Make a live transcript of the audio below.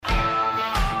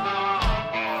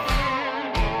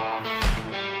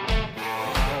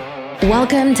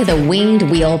Welcome to the Winged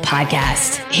Wheel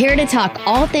Podcast. Here to talk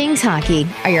all things hockey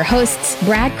are your hosts,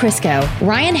 Brad Crisco,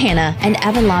 Ryan Hanna, and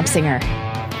Evan Lobsinger.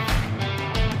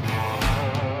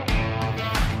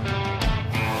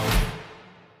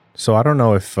 So I don't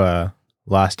know if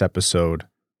last episode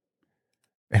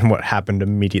and what happened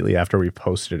immediately after we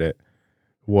posted it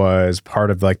was part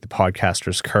of like the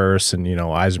podcaster's curse, and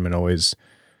Yzerman always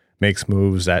makes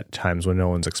moves at times when no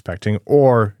one's expecting,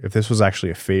 or if this was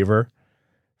actually a favor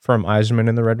from Yzerman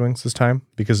and the Red Wings this time,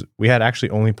 because we had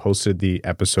actually only posted the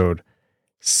episode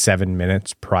 7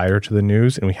 minutes prior to the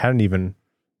news, and we hadn't even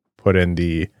put up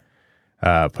the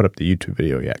YouTube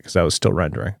video yet because that was still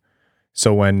rendering.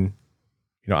 So when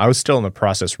I was still in the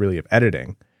process really of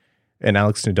editing, and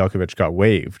Alex Nedeljkovic got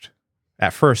waived,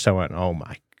 at first I went, "Oh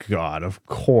my God, of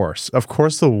course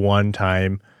the one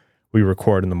time we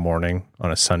record in the morning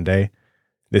on a Sunday,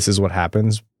 this is what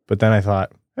happens." But then I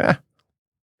thought,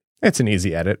 it's an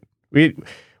easy edit. We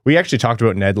actually talked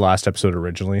about Ned last episode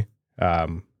originally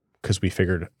because we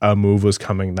figured a move was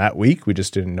coming that week. We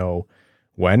just didn't know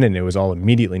when, and it was all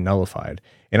immediately nullified.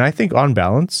 And I think on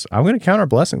balance, I'm going to count our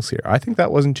blessings here. I think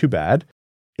that wasn't too bad.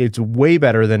 It's way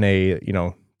better than a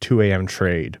 2 a.m.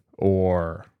 trade,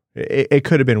 or it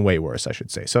could have been way worse, I should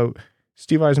say. So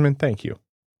Steve Yzerman, thank you.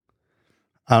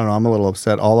 I don't know. I'm a little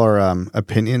upset. All our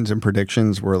opinions and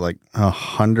predictions were like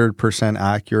 100%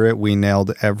 accurate. We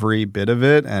nailed every bit of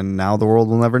it, and now the world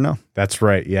will never know. That's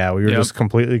right. Yeah, we were just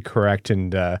completely correct,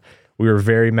 and we were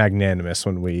very magnanimous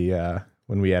when we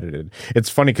edited. It's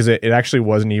funny because it actually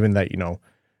wasn't even that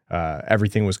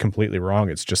everything was completely wrong.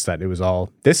 It's just that it was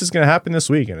all, this is going to happen this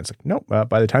week, and it's like, nope.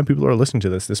 By the time people are listening to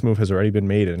this move has already been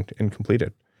made and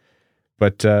completed.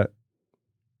 But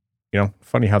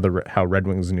funny how Red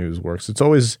Wings news works.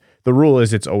 The rule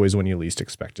is it's always when you least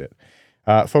expect it.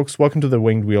 Folks, welcome to the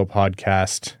Winged Wheel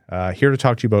Podcast. Here to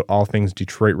talk to you about all things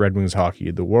Detroit Red Wings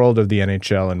hockey, the world of the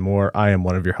NHL, and more. I am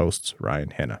one of your hosts,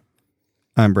 Ryan Hanna.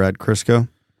 I'm Brad Crisco.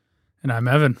 And I'm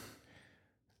Evan.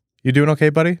 You doing okay,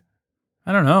 buddy?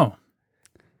 I don't know.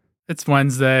 It's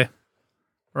Wednesday.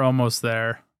 We're almost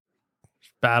there.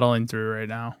 Just battling through right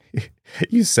now.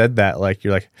 You said that like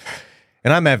you're like...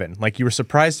 And I'm Evan. Like, you were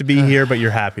surprised to be here, but you're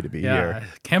happy to be here. I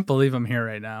can't believe I'm here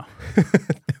right now.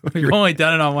 We've only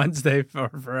done it on Wednesday for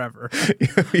forever.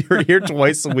 You're here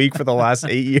twice a week for the last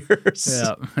 8 years.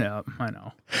 Yeah, I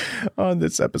know. On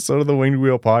this episode of the Winged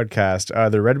Wheel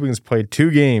Podcast, the Red Wings played 2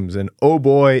 games, and oh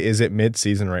boy, is it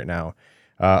mid-season right now.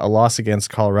 A loss against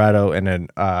Colorado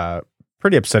and a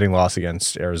pretty upsetting loss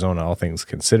against Arizona, all things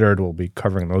considered. We'll be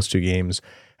covering those 2 games.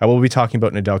 We'll be talking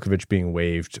about Nedeljkovic being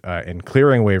waived and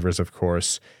clearing waivers, of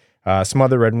course. Some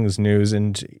other Red Wings news,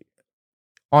 and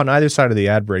on either side of the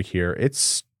ad break here,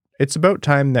 it's about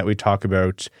time that we talk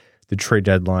about the trade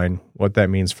deadline, what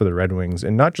that means for the Red Wings,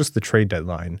 and not just the trade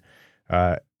deadline.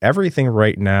 Everything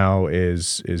right now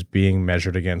is being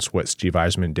measured against what Steve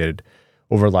Yzerman did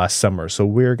over last summer. So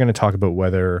we're going to talk about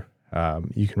whether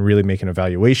you can really make an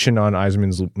evaluation on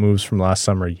Yzerman's moves from last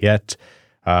summer yet.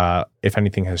 If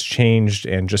anything has changed,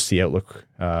 and just the outlook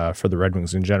for the Red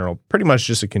Wings in general. Pretty much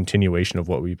just a continuation of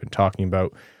what we've been talking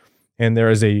about. And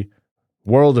there is a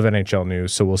world of NHL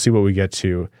news, so we'll see what we get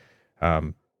to.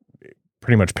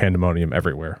 Pretty much pandemonium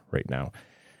everywhere right now.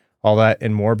 All that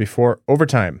and more before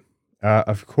overtime.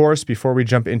 Of course, before we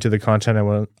jump into the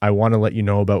content, I want to let you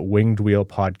know about Winged Wheel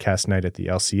Podcast Night at the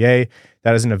LCA.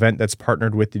 That is an event that's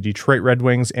partnered with the Detroit Red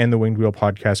Wings and the Winged Wheel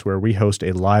Podcast, where we host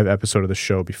a live episode of the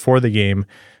show before the game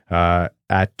at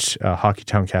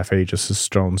Hockeytown Cafe, just a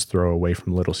stone's throw away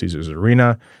from Little Caesars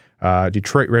Arena.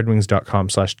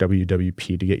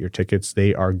 DetroitRedWings.com/WWP to get your tickets.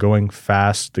 They are going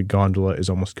fast. The gondola is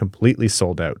almost completely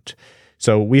sold out.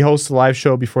 So we host a live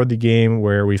show before the game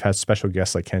where we've had special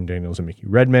guests like Ken Daniels and Mickey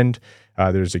Redmond.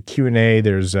 There's a Q&A.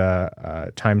 There's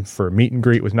a time for a meet and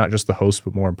greet with not just the host,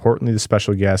 but more importantly, the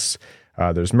special guests.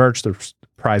 There's merch, there's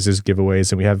prizes,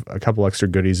 giveaways, and we have a couple extra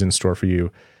goodies in store for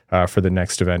you for the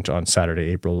next event on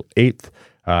Saturday, April 8th.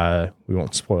 We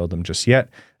won't spoil them just yet.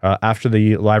 After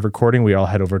the live recording, we all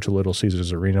head over to Little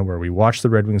Caesars Arena where we watch the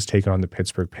Red Wings take on the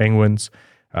Pittsburgh Penguins.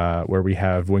 Where we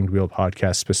have Winged Wheel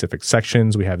Podcast specific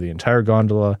sections. We have the entire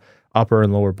gondola, upper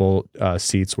and lower bowl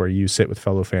seats where you sit with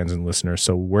fellow fans and listeners.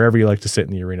 So wherever you like to sit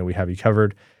in the arena, we have you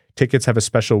covered. Tickets have a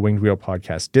special Winged Wheel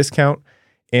Podcast discount,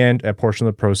 and a portion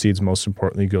of the proceeds, most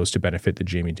importantly, goes to benefit the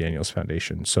Jamie Daniels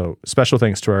Foundation. So special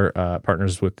thanks to our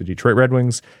partners with the Detroit Red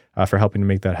Wings for helping to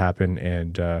make that happen,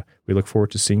 and we look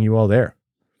forward to seeing you all there.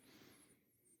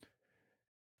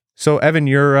 So, Evan,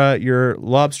 your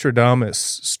Lobstradamus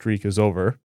streak is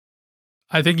over.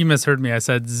 I think you misheard me. I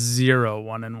said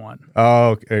 0-1-1.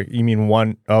 Oh, you mean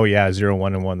 1? Oh, yeah,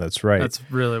 0-1-1. That's right. That's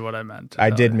really what I meant. I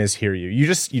did mishear you.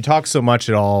 You talk so much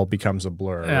it all becomes a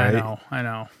blur, yeah, right? I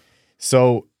know.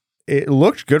 So it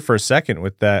looked good for a second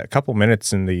with that couple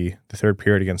minutes in the third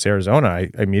period against Arizona. I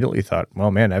immediately thought,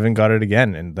 well, man, Evan got it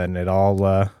again. And then it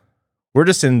all, we're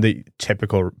just in the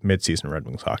typical midseason Red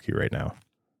Wings hockey right now.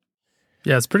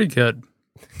 Yeah, it's pretty good.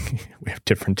 We have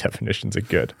different definitions of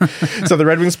good. So the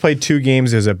Red Wings played 2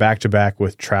 games. It was a back-to-back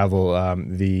with travel.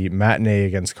 The matinee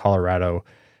against Colorado.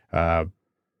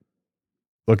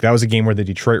 Look, that was a game where the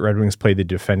Detroit Red Wings played the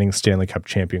defending Stanley Cup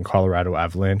champion Colorado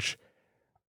Avalanche.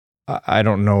 I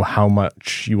don't know how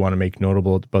much you want to make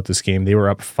notable about this game. They were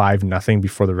up 5-0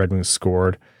 before the Red Wings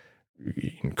scored.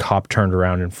 Kopp turned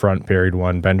around in front, buried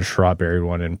one. Ben Schraub buried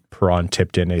one, and Perron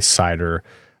tipped in a Seider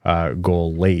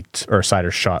goal late, or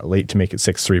Seider shot late to make it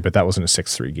 6-3, but that wasn't a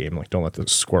 6-3 game. Like, don't let the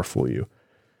score fool you.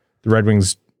 The Red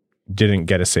Wings didn't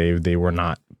get a save. They were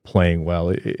not playing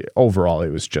well. Overall, it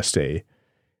was just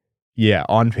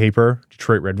on paper,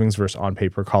 Detroit Red Wings versus on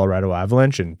paper Colorado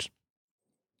Avalanche, and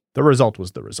the result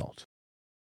was the result.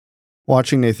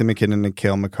 Watching Nathan MacKinnon and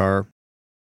Cale Makar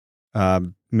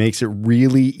makes it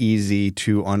really easy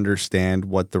to understand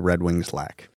what the Red Wings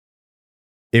lack.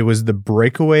 It was the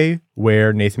breakaway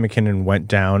where Nathan MacKinnon went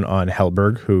down on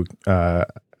Hellberg, who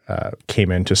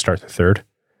came in to start the third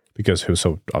because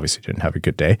Husso obviously didn't have a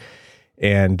good day.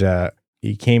 And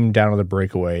he came down on the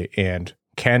breakaway, and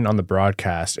Ken on the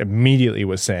broadcast immediately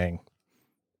was saying,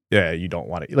 yeah, you don't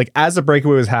want to, like, as the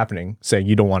breakaway was happening, saying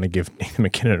you don't want to give Nathan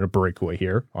MacKinnon a breakaway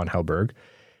here on Hellberg.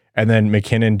 And then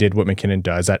MacKinnon did what MacKinnon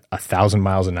does at 1,000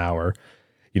 miles an hour,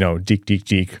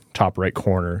 deek, top right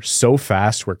corner, so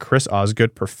fast, where Chris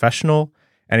Osgood, professional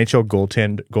NHL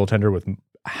goaltender with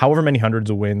however many hundreds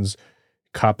of wins,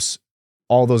 cups,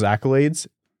 all those accolades,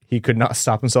 he could not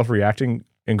stop himself reacting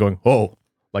and going, oh,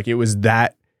 like, it was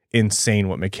that insane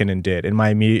what MacKinnon did. And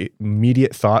my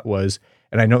immediate thought was,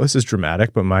 and I know this is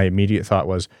dramatic, but my immediate thought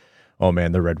was, oh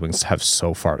man, the Red Wings have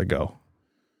so far to go.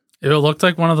 It looked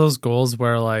like one of those goals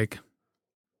where, like,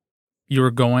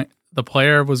 the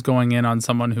player was going in on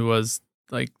someone who was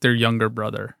like their younger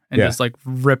brother and just like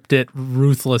ripped it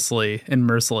ruthlessly and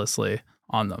mercilessly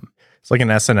on them. It's like an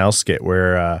SNL skit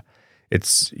where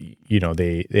it's,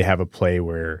 they have a play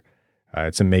where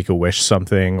it's a Make-A-Wish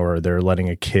something, or they're letting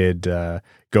a kid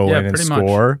go in and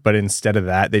score. Much. But instead of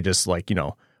that, they just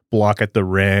block at the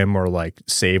rim or like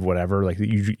save whatever. Like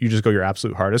you just go your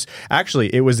absolute hardest.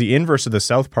 Actually, it was the inverse of the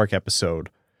South Park episode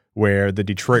where the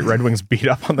Detroit Red Wings beat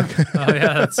up on the... Oh,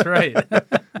 yeah, that's right.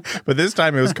 But this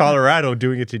time it was Colorado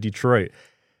doing it to Detroit.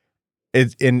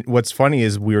 And what's funny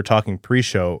is we were talking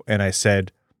pre-show, and I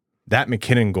said, that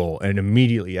MacKinnon goal, and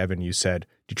immediately, Evan, you said,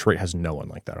 Detroit has no one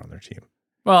like that on their team.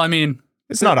 Well, I mean...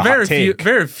 It's not a hot take.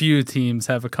 Very few teams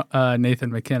have a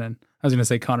Nathan MacKinnon. I was going to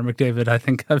say Connor McDavid. I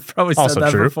think I've probably said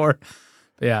that before.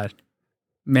 But yeah,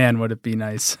 man, would it be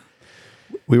nice.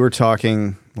 We were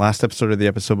talking last episode of the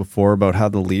episode before about how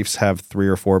the Leafs have 3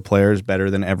 or 4 players better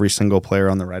than every single player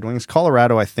on the Red Wings.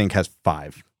 Colorado, I think, has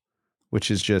 5, which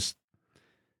is just,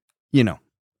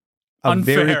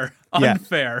 unfair.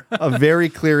 A very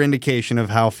clear indication of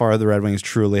how far the Red Wings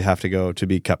truly have to go to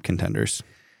be cup contenders.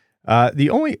 The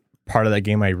only part of that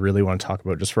game I really want to talk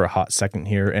about just for a hot second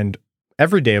here, and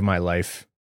every day of my life,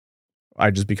 I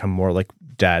just become more like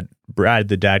Brad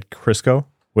the dad Crisco,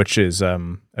 which is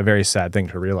a very sad thing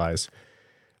to realize.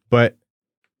 But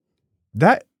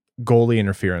that goalie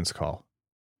interference call,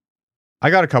 I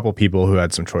got a couple people who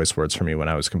had some choice words for me when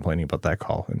I was complaining about that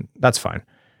call, and that's fine.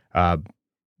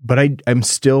 But I'm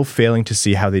still failing to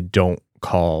see how they don't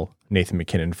call Nathan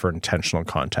MacKinnon for intentional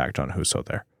contact on Husso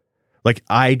there. Like,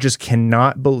 I just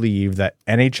cannot believe that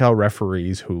NHL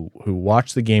referees who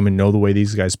watch the game and know the way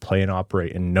these guys play and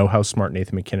operate and know how smart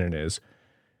Nathan MacKinnon is,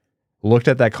 looked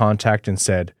at that contact and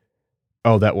said,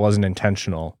 oh, that wasn't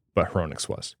intentional, but Hronek's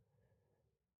was.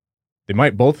 They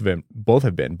might both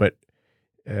have been, but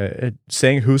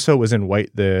saying Husso was in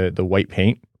the white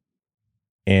paint,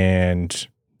 and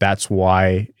that's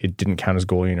why it didn't count as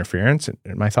goalie interference.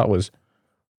 And my thought was,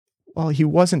 well, he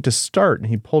wasn't to start, and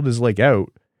he pulled his leg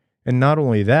out. And not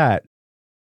only that,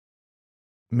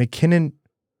 MacKinnon,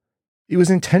 it was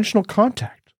intentional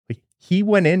contact. Like, he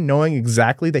went in knowing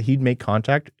exactly that he'd make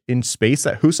contact in space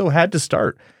that Husso had to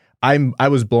start. I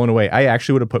was blown away. I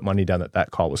actually would have put money down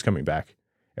that call was coming back.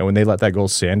 And when they let that goal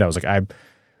stand, I was like,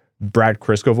 Brad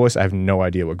Crisco voice, I have no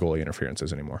idea what goalie interference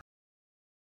is anymore.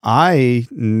 I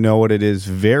know what it is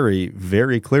very,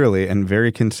 very clearly and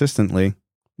very consistently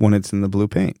when it's in the blue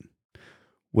paint,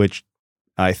 which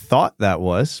I thought that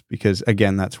was because,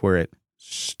 again, that's where it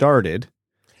started.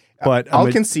 But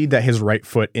I'll concede that his right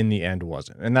foot in the end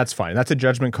wasn't, and that's fine. That's a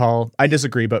judgment call. I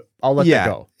disagree, but I'll let that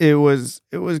go. It was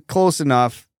close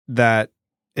enough that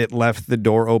it left the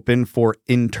door open for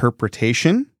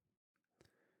interpretation.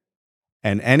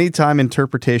 And anytime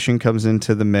interpretation comes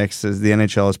into the mix, as the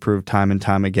NHL has proved time and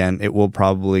time again, it will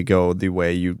probably go the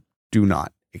way you do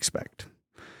not expect.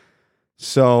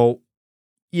 So,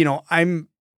 I'm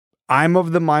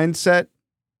of the mindset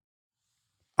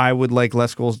I would like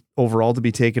less goals overall to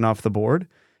be taken off the board.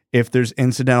 If there's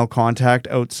incidental contact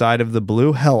outside of the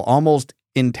blue, hell, almost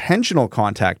intentional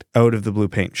contact out of the blue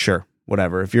paint, sure,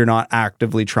 whatever. If you're not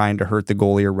actively trying to hurt the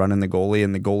goalie or running the goalie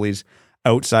and the goalie's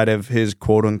outside of his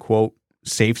quote unquote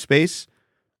safe space,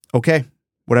 okay,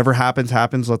 whatever happens,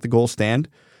 let the goal stand.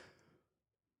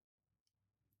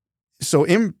 So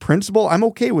in principle, I'm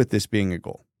okay with this being a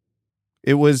goal.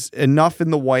 It was enough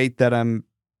in the white that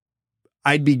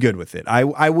I'd be good with it.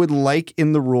 I would like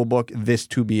in the rule book this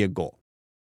to be a goal.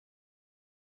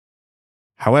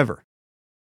 However,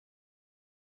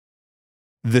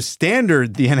 the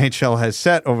standard the NHL has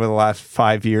set over the last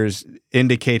 5 years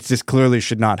indicates this clearly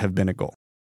should not have been a goal.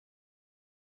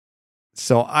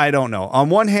 So I don't know. On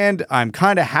one hand, I'm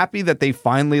kind of happy that they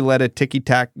finally let a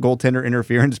ticky-tack goaltender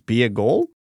interference be a goal.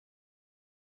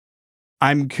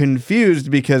 I'm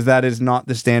confused because that is not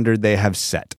the standard they have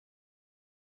set.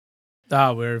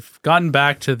 We've gotten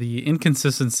back to the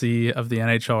inconsistency of the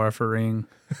NHL refereeing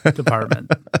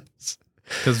department.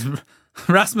 Because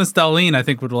Rasmus Dahlin, I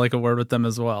think, would like a word with them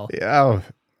as well. Yeah,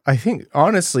 I think,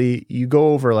 honestly, you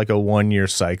go over like a 1-year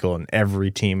cycle and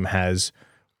every team has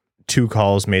 2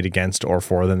 calls made against or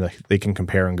for them that they can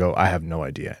compare and go, I have no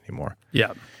idea anymore.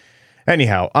 Yeah.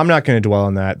 Anyhow, I'm not going to dwell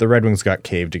on that. The Red Wings got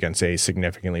caved against a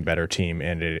significantly better team,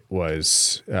 and it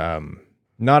was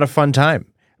not a fun time.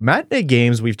 Matinee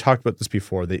games, we've talked about this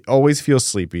before, they always feel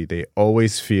sleepy. They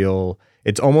always feel,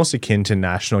 it's almost akin to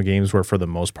national games where for the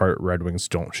most part, Red Wings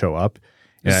don't show up.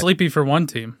 Sleepy for one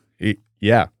team.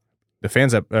 Yeah. The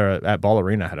fans at Ball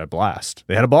Arena had a blast.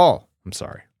 They had a ball. I'm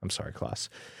sorry, class.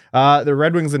 The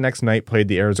Red Wings the next night played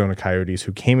the Arizona Coyotes,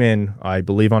 who came in, I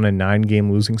believe, on a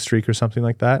 9-game losing streak or something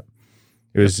like that.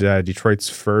 It was Detroit's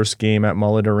first game at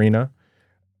Mullet Arena.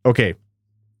 Okay,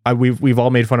 we've all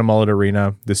made fun of Mullet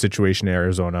Arena, the situation in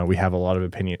Arizona. We have a lot of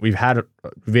opinion. We've had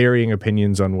varying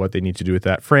opinions on what they need to do with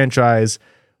that franchise,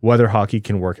 whether hockey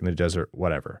can work in the desert,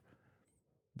 whatever.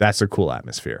 That's a cool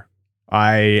atmosphere.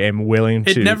 I am willing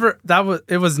to.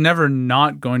 It was never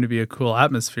not going to be a cool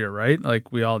atmosphere, right?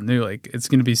 Like we all knew, like it's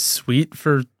going to be sweet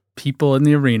for people in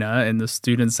the arena and the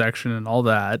student section and all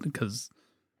that. Because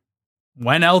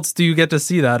when else do you get to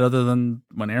see that other than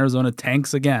when Arizona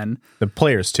tanks again? The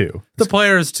players too.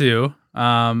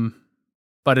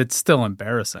 But it's still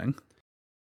embarrassing.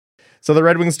 So the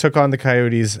Red Wings took on the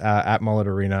Coyotes at Mullet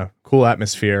Arena. Cool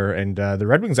atmosphere, and the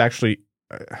Red Wings actually.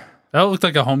 That looked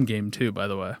like a home game too, by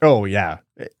the way. Oh, yeah.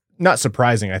 Not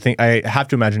surprising. I think I have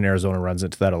to imagine Arizona runs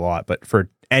into that a lot. But for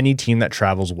any team that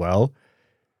travels well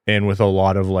and with a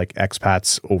lot of like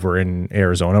expats over in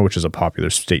Arizona, which is a popular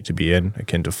state to be in,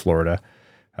 akin to Florida,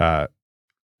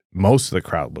 most of the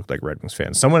crowd looked like Red Wings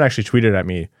fans. Someone actually tweeted at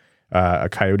me, a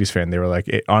Coyotes fan. They were like,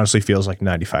 it honestly feels like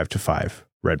 95-5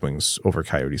 Red Wings over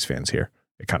Coyotes fans here.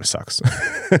 It kind of sucks.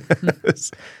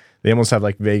 They almost have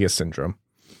like Vegas syndrome.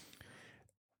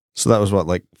 So that was what,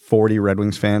 like 40 Red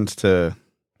Wings fans to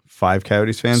 5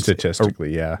 Coyotes fans?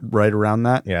 Statistically, yeah. Right around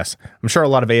that? Yes. I'm sure a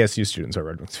lot of ASU students are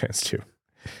Red Wings fans too.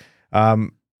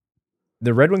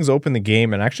 The Red Wings opened the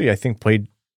game and actually I think played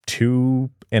 2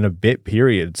 and a bit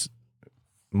periods.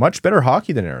 Much better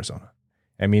hockey than Arizona.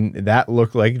 I mean, that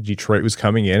looked like Detroit was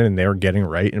coming in and they were getting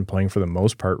right and playing for the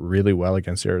most part really well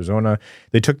against Arizona.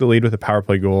 They took the lead with a power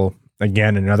play goal.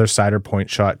 Again, another Seider point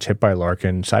shot tipped by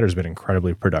Larkin. Seider's been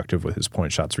incredibly productive with his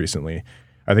point shots recently.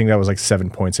 I think that was like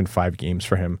 7 points in 5 games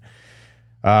for him.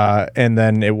 And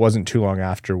then it wasn't too long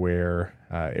after where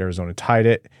Arizona tied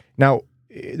it. Now,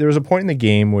 there was a point in the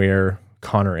game where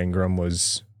Connor Ingram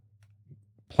was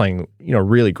playing,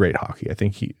 really great hockey. I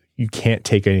think you can't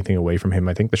take anything away from him.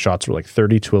 I think the shots were like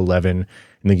 30-11 and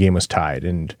the game was tied.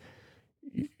 And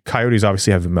Coyotes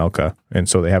obviously have Vemelka, and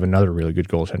so they have another really good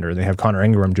goaltender. They have Connor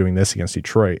Ingram doing this against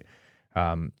Detroit.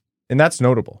 And that's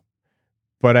notable.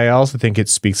 But I also think it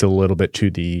speaks a little bit to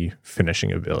the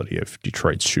finishing ability of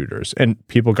Detroit's shooters. And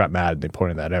people got mad and they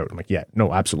pointed that out. I'm like, yeah,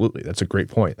 no, absolutely. That's a great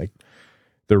point. Like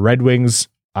the Red Wings,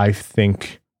 I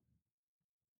think,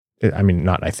 it's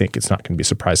not going to be a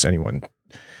surprise to anyone.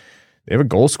 They have a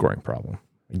goal scoring problem.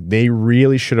 They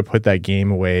really should have put that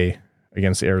game away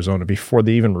against Arizona before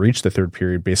they even reached the third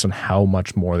period based on how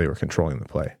much more they were controlling the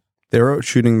play. They were out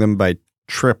shooting them by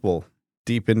triple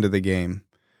deep into the game.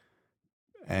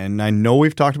 And I know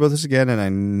we've talked about this again, and I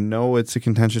know it's a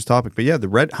contentious topic, but yeah,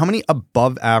 how many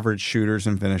above average shooters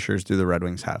and finishers do the Red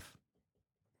Wings have?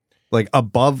 Like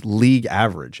above league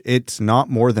average. It's not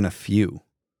more than a few.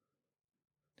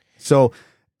 So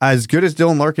as good as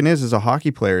Dylan Larkin is as a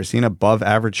hockey player, is he an above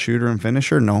average shooter and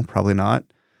finisher? No, probably not.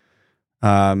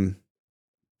 Tyler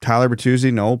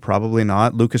Bertuzzi, no, probably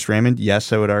not. Lucas Raymond,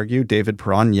 yes, I would argue. David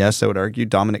Perron, yes, I would argue.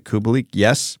 Dominic Kubalik,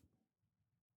 yes.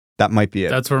 That might be it.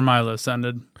 That's where my list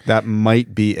ended. That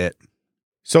might be it.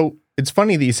 So it's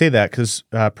funny that you say that because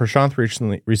Prashanth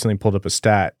recently pulled up a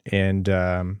stat, and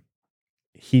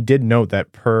he did note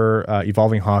that per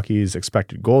Evolving Hockey's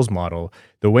expected goals model,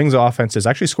 the Wings offense is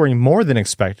actually scoring more than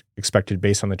expected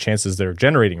based on the chances they're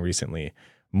generating recently,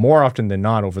 more often than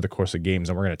not over the course of games.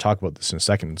 And we're going to talk about this in a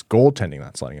second. It's goaltending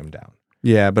that's letting them down.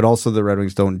 Yeah, but also the Red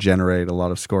Wings don't generate a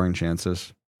lot of scoring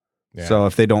chances. Yeah. So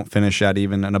if they don't finish at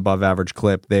even an above average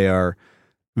clip, they are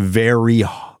very,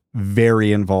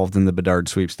 very involved in the Bedard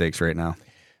sweepstakes right now.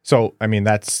 So, I mean,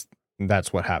 that's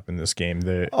what happened this game.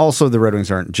 Also, the Red Wings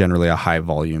aren't generally a high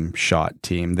volume shot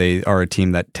team. They are a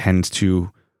team that tends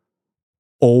to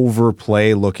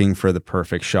overplay looking for the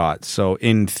perfect shot. So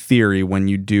in theory, when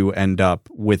you do end up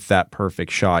with that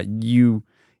perfect shot,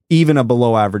 even a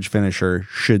below average finisher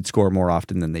should score more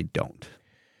often than they don't.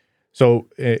 So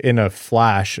in a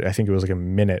flash, I think it was like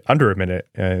under a minute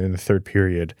in the third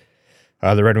period,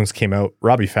 the Red Wings came out.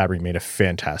 Robbie Fabbri made a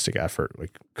fantastic effort,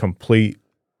 like complete,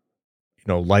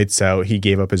 lights out. He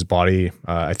gave up his body.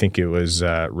 I think it was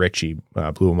Richie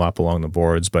blew him up along the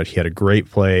boards, but he had a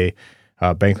great play,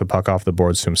 banked the puck off the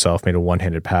boards to himself, made a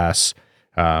one-handed pass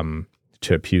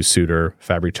to Pius Suter.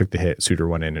 Fabbri took the hit. Suter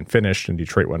went in and finished, and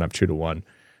Detroit went up 2-1,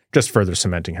 just further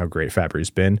cementing how great Fabbri's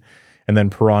been. And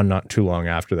then Perron, not too long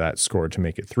after that, scored to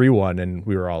make it 3-1, and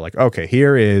we were all like, okay,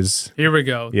 here we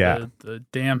go. Yeah. The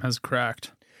dam has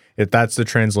cracked. That's the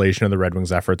translation of the Red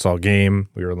Wings' efforts all game.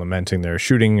 We were lamenting their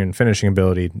shooting and finishing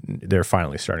ability. They're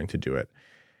finally starting to do it.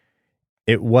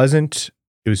 It was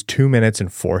 2 minutes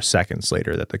and 4 seconds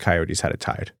later that the Coyotes had it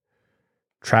tied.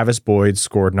 Travis Boyd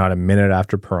scored not a minute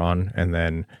after Perron, and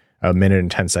then a minute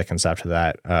and 10 seconds after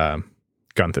that, Dylan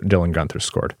Guenther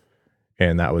scored,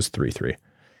 and that was 3-3.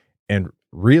 And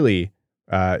really,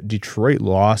 Detroit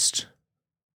lost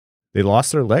their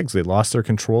legs. They lost their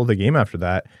control of the game after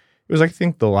that. It was, I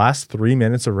think, the last 3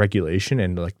 minutes of regulation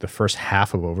and like the first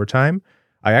half of overtime.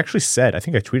 I actually said, I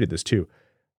think I tweeted this too.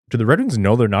 Do the Red Wings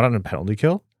know they're not on a penalty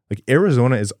kill? Like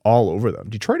Arizona is all over them.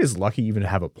 Detroit is lucky even to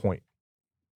have a point.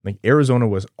 Like Arizona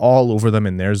was all over them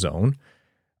in their zone.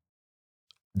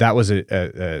 That was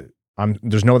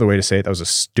there's no other way to say it. That was a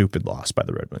stupid loss by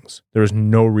the Red Wings. There was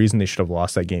no reason they should have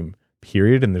lost that game,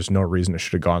 period, and there's no reason it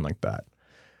should have gone like that.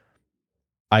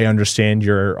 I understand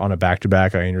you're on a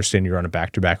back-to-back. I understand you're on a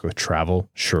back-to-back with travel.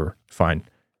 Sure, fine.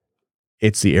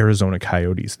 It's the Arizona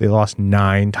Coyotes. They lost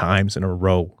 9 times in a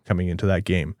row coming into that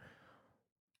game.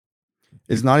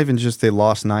 It's not even just they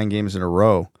lost 9 games in a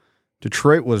row.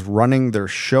 Detroit was running their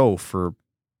show for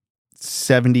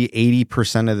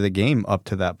 70-80% of the game up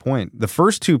to that point. The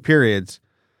first 2 periods,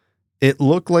 it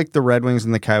looked like the Red Wings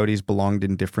and the Coyotes belonged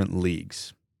in different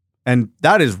leagues. And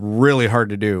that is really hard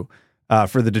to do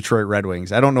for the Detroit Red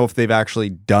Wings. I don't know if they've actually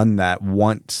done that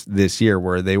once this year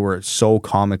where they were so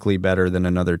comically better than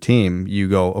another team. You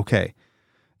go, okay.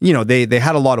 They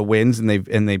had a lot of wins and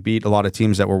they beat a lot of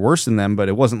teams that were worse than them, but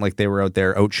it wasn't like they were out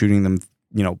there out shooting them,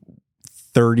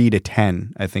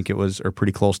 30-10, I think it was, or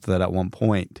pretty close to that at one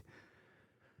point.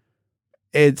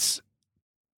 It's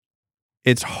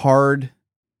hard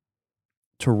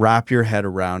to wrap your head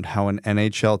around how an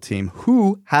NHL team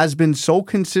who has been so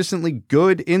consistently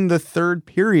good in the third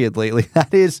period lately,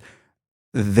 that is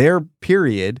their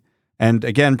period. And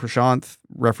again, Prashanth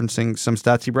referencing some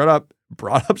stats he brought up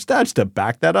stats to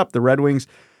back that up. The Red Wings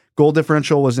goal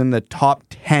differential was in the top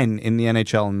 10 in the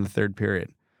NHL in the third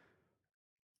period.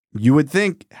 You would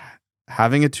think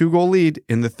having a 2-goal lead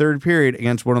in the third period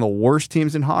against one of the worst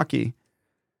teams in hockey,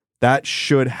 that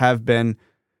should have been,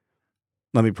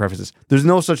 let me preface this, there's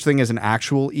no such thing as an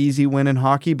actual easy win in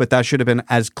hockey, but that should have been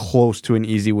as close to an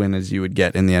easy win as you would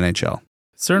get in the NHL.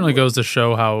 It certainly goes to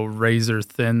show how razor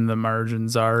thin the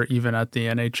margins are, even at the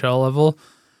NHL level.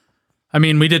 I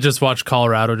mean, we did just watch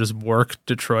Colorado just work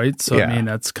Detroit, so yeah. I mean,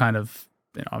 that's kind of,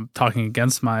 I'm talking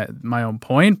against my own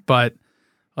point, but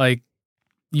like,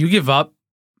 you give up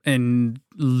and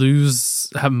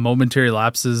have momentary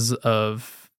lapses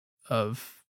of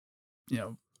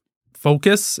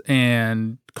focus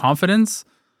and confidence,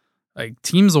 like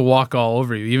teams will walk all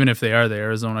over you, even if they are the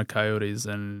Arizona Coyotes.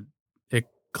 And it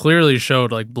clearly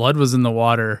showed like blood was in the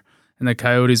water and the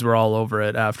Coyotes were all over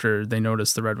it after they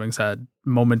noticed the Red Wings had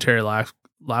momentary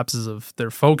lapses of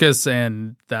their focus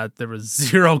and that there was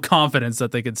zero confidence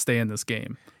that they could stay in this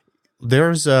game.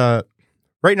 There's right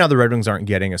now the Red Wings aren't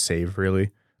getting a save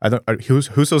really.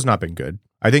 Husso's not been good.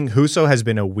 I think Husso has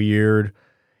been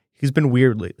he's been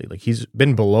weird lately. Like he's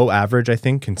been below average, I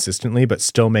think, consistently, but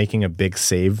still making a big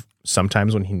save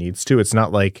sometimes when he needs to. It's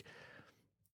not like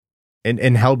and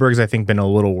Hellberg's, I think, been a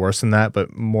little worse than that,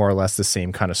 but more or less the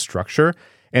same kind of structure.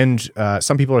 And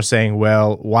some people are saying,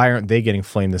 well, why aren't they getting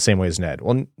flamed the same way as Ned?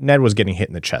 Well, Ned was getting hit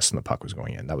in the chest and the puck was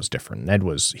going in. That was different.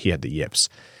 He had the yips.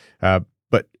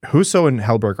 But Husso and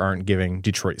Hellberg aren't giving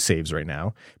Detroit saves right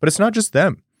now. But it's not just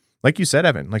them. Like you said,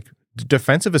 Evan, like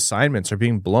defensive assignments are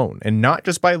being blown, and not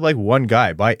just by like one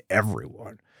guy, by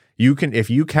everyone. You can, if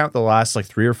you count the last like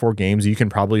 3 or 4 games, you can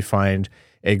probably find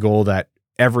a goal that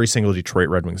every single Detroit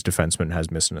Red Wings defenseman has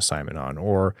missed an assignment on,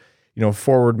 or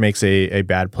forward makes a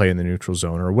bad play in the neutral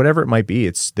zone, or whatever it might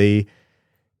be.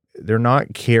 They're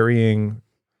not carrying,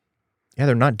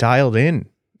 they're not dialed in,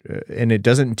 and it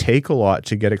doesn't take a lot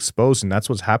to get exposed, and that's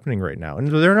what's happening right now. And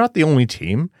they're not the only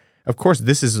team. Of course,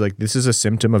 this is a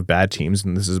symptom of bad teams,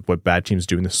 and this is what bad teams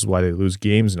do, and this is why they lose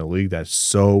games in a league that's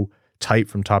so tight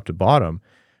from top to bottom.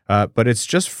 But it's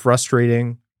just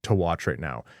frustrating to watch right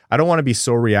now. I don't want to be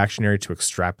so reactionary to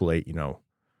extrapolate,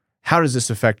 how does this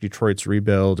affect Detroit's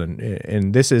rebuild?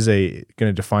 And this is going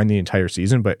to define the entire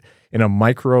season, but in a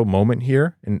micro moment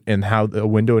here, and how the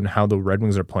window and how the Red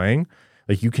Wings are playing,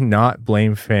 like you cannot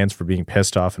blame fans for being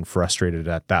pissed off and frustrated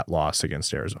at that loss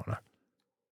against Arizona.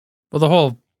 Well, the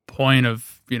whole point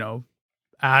of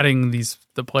adding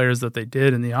the players that they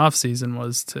did in the offseason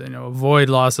was to avoid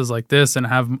losses like this and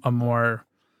have a more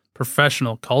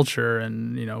professional culture.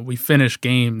 And we finish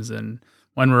games, and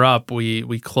when we're up,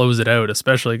 we close it out,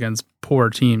 especially against poor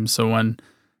teams. So when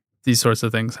these sorts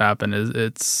of things happen,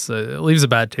 it leaves a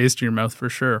bad taste in your mouth for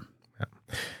sure. Yeah.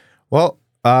 Well,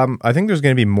 I think there's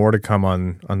going to be more to come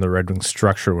on the Red Wings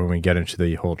structure when we get into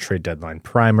the whole trade deadline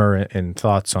primer and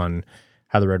thoughts on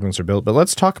how the Red Wings are built. But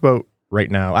let's talk about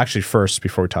right now, actually first,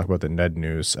 before we talk about the Ned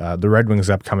news, the Red Wings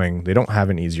upcoming, they don't have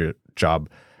an easier job.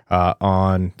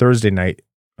 On Thursday night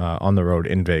on the road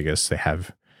in Vegas, they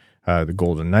have the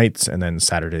Golden Knights, and then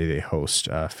Saturday they host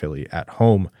Philly at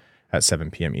home at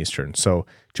 7 p.m. Eastern. So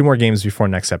 2 more games before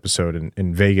next episode,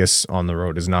 and Vegas on the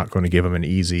road is not going to give them an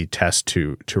easy test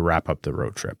to wrap up the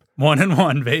road trip.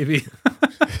 1-1, baby.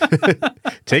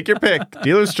 Take your pick.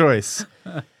 Dealer's choice.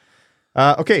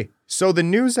 Okay, so the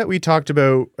news that we talked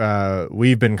about,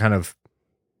 we've been kind of,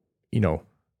 I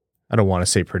don't want to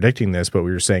say predicting this, but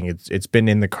we were saying it's been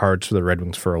in the cards for the Red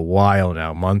Wings for a while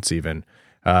now, months even.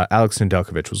 Alex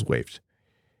Nedeljkovic was waived.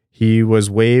 He was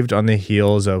waived on the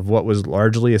heels of what was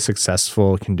largely a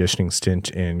successful conditioning stint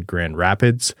in Grand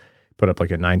Rapids. Put up like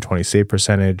a .920 save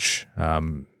percentage,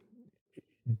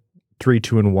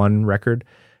 3-2-1 record.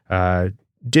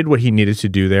 Did what he needed to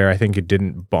do there. I think it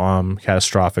didn't bomb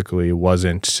catastrophically. It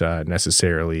wasn't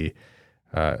necessarily,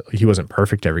 he wasn't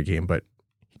perfect every game, but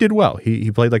he did well.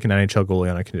 He played like an NHL goalie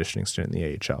on a conditioning stint in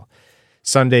the AHL.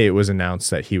 Sunday, it was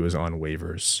announced that he was on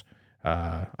waivers.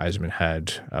 Yzerman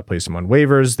had placed him on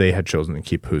waivers. They had chosen to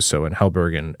keep Husso and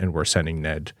Hellberg, and were sending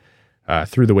Ned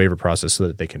through the waiver process so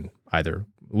that they can either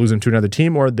lose him to another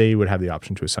team or they would have the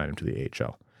option to assign him to the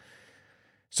AHL.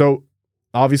 So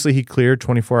obviously he cleared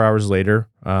 24 hours later,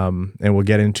 and we'll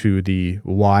get into the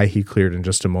why he cleared in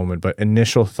just a moment. But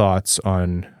initial thoughts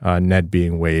on Ned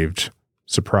being waived: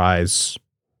 surprise,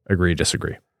 agree,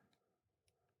 disagree?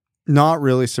 Not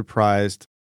really surprised.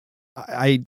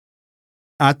 I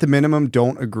at the minimum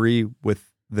don't agree with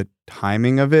the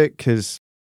timing of it, because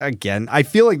again, I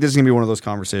feel like this is going to be one of those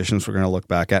conversations we're going to look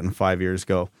back at in 5 years,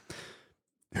 go,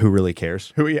 who really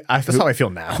cares? That's how I feel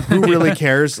now. Who really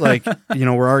cares? Like,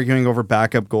 we're arguing over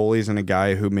backup goalies and a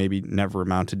guy who maybe never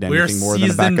amounted to anything more than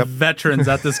a backup. We're seasoned veterans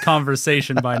at this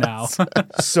conversation by now.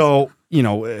 So,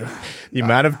 the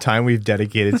amount of time we've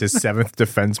dedicated to 7th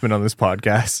defenseman on this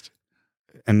podcast.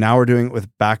 And now we're doing it with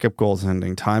backup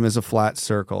goaltending. Time is a flat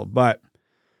circle, but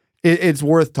it's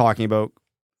worth talking about.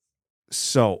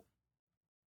 So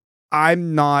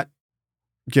I'm not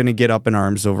going to get up in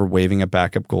arms over waiving a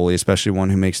backup goalie, especially one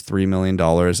who makes $3 million.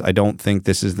 I don't think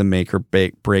this is the make or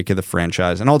break of the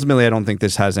franchise. And ultimately, I don't think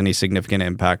this has any significant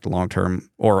impact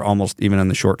long-term or almost even in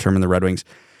the short term in the Red Wings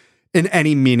in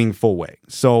any meaningful way.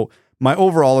 So my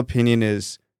overall opinion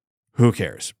is, who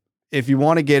cares? If you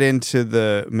want to get into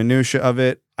the minutia of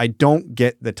it, I don't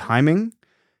get the timing.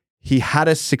 He had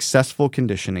a successful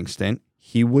conditioning stint.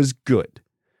 He was good.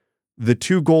 The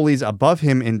 2 goalies above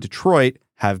him in Detroit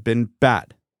have been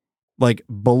bad. Like,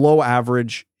 below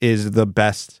average is the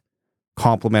best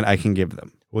compliment I can give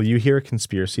them. Will you hear a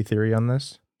conspiracy theory on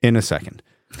this? In a second.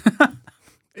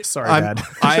 Sorry,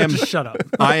 Dad. Shut up.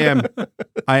 I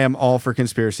am all for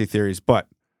conspiracy theories, but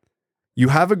you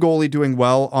have a goalie doing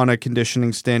well on a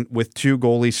conditioning stint with 2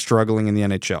 goalies struggling in the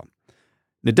NHL.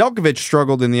 Nedeljkovic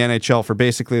struggled in the NHL for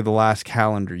basically the last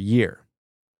calendar year.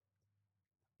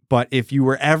 But if you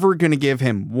were ever going to give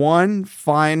him one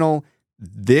final,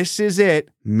 this is it,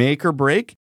 make or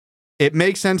break, it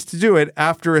makes sense to do it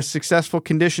after a successful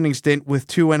conditioning stint with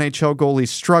 2 NHL goalies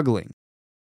struggling.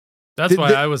 That's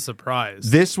why I was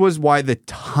surprised. This was why the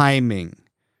timing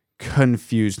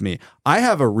confused me. I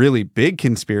have a really big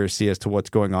conspiracy as to what's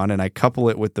going on, and I couple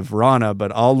it with the Vrana,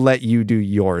 but I'll let you do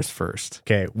yours first.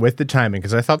 Okay, with the timing,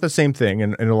 because I thought the same thing,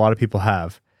 and a lot of people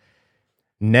have.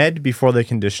 Ned, before the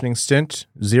conditioning stint,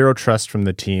 0 trust from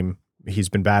the team. He's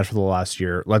been bad for the last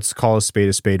year. Let's call a spade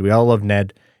a spade. We all love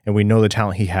Ned, and we know the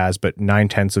talent he has, but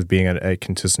 9/10 of being a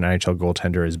consistent NHL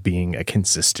goaltender is being a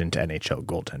consistent NHL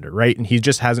goaltender, right? And he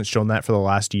just hasn't shown that for the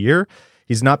last year.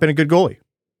 He's not been a good goalie.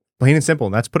 Plain and simple,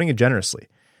 and that's putting it generously.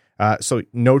 So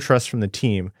no trust from the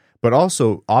team, but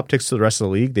also optics to the rest of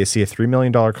the league. They see a $3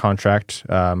 million contract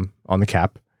on the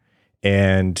cap,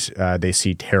 and they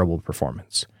see terrible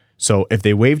performance. So if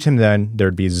they waived him then,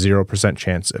 there'd be 0%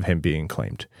 chance of him being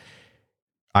claimed.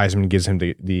 Yzerman gives him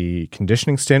the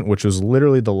conditioning stint, which was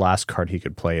literally the last card he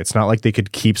could play. It's not like they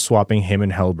could keep swapping him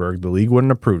and Hellberg. The league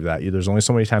wouldn't approve that. There's only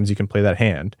so many times you can play that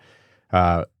hand.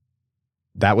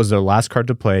 That was their last card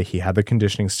to play. He had the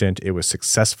conditioning stint. It was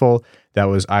successful. That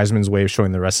was Yzerman's way of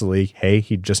showing the rest of the league, hey,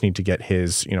 he just need to get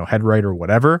his head right or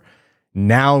whatever.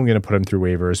 Now I'm going to put him through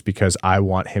waivers because I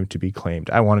want him to be claimed.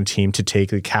 I want a team to take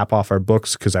the cap off our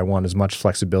books because I want as much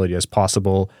flexibility as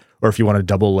possible. Or if you want to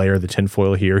double layer the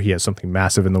tinfoil here, he has something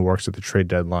massive in the works at the trade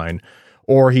deadline.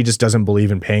 Or he just doesn't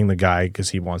believe in paying the guy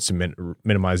because he wants to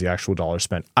minimize the actual dollar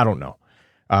spent. I don't know.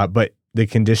 But the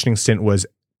conditioning stint was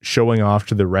showing off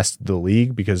to the rest of the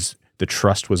league because the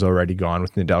trust was already gone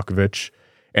with Nedeljkovic.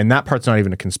 And that part's not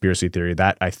even a conspiracy theory.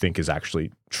 That, I think, is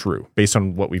actually true. Based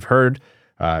on what we've heard,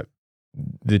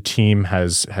 the team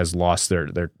has lost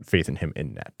their faith in him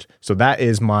in net. So that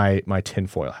is my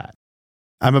tinfoil hat.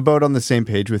 I'm about on the same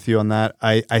page with you on that.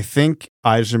 I think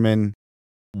Yzerman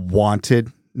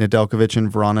wanted Nedeljkovic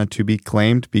and Vrana to be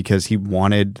claimed because he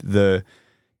wanted the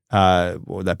what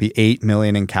would that be, $8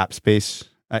 million in cap space,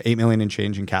 $8 million in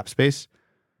change in cap space.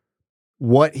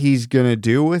 What he's gonna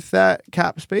do with that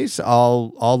cap space,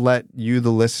 I'll let you, the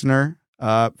listener,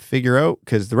 figure out,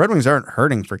 because the Red Wings aren't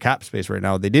hurting for cap space right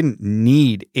now. They didn't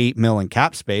need $8 million in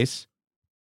cap space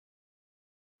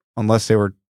unless they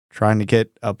were trying to get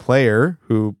a player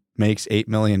who makes $8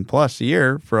 million plus a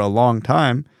year for a long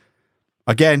time.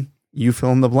 Again, you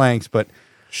fill in the blanks, but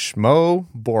Schmo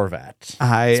Horvat.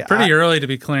 It's pretty early to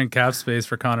be clearing cap space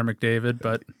for Connor McDavid,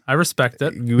 but I respect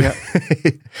it.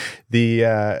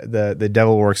 The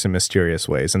devil works in mysterious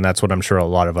ways, and that's what I'm sure a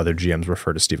lot of other GMs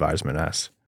refer to Steve Yzerman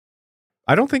as.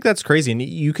 I don't think that's crazy, and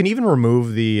you can even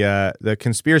remove the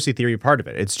conspiracy theory part of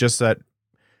it. It's just that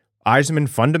Yzerman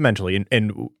fundamentally,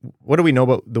 and what do we know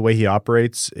about the way he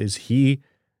operates, is he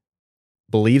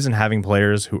believes in having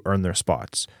players who earn their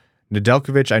spots.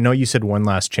 Nedeljkovic, I know you said one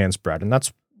last chance, Brad, and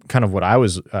that's kind of what I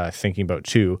was thinking about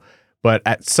too. But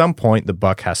at some point, the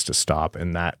buck has to stop,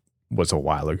 and that was a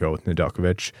while ago with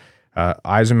Nedeljkovic.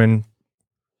 Yzerman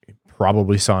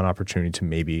probably saw an opportunity to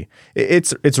maybe.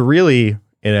 It's really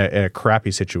in a crappy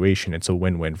situation. It's a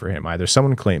win-win for him. Either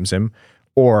someone claims him,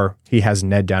 or he has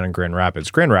Ned down in Grand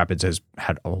Rapids. Grand Rapids has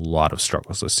had a lot of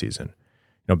struggles this season.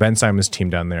 Ben Simon's team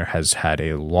down there has had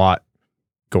a lot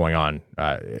going on.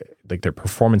 Like their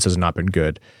performance has not been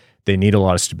good. They need a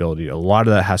lot of stability. A lot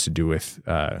of that has to do with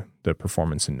the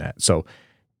performance in net. So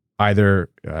either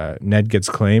Ned gets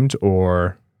claimed,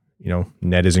 or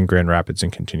Ned is in Grand Rapids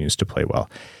and continues to play well.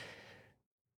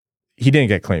 He didn't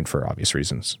get claimed for obvious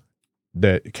reasons.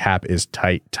 The cap is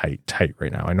tight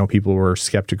right now. I know people were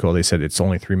skeptical. They said it's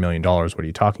only $3 million. What are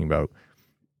you talking about?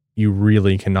 You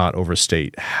really cannot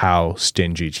overstate how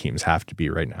stingy teams have to be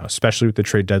right now, especially with the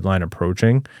trade deadline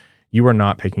approaching. You are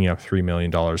not picking up $3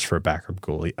 million for a backup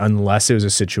goalie unless it was a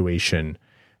situation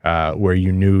where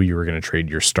you knew you were going to trade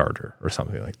your starter or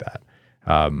something like that.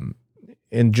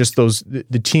 And just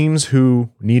the teams who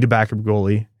need a backup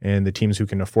goalie and the teams who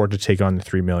can afford to take on the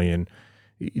 $3 million,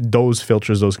 those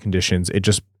filters, those conditions, it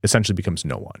just essentially becomes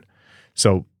no one.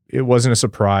 So it wasn't a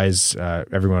surprise.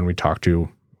 Everyone we talked to,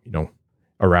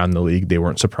 around the league, they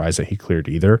weren't surprised that he cleared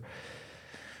either.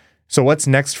 So what's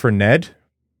next for Ned?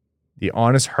 The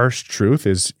honest, harsh truth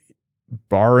is,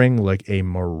 barring like a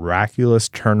miraculous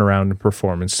turnaround in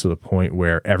performance to the point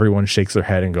where everyone shakes their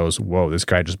head and goes, whoa, this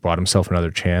guy just bought himself another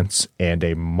chance, and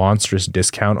a monstrous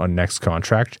discount on next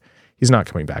contract, he's not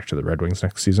coming back to the Red Wings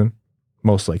next season.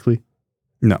 most likely?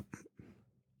 No.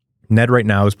 Ned right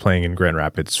now is playing in Grand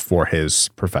Rapids for his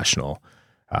professional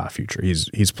future.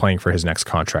 He's playing for his next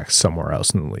contract somewhere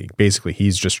else in the league. Basically,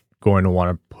 he's just going to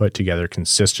want to put together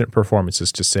consistent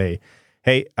performances to say,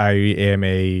 hey, I am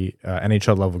a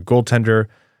NHL level goaltender.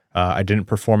 I didn't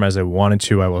perform as I wanted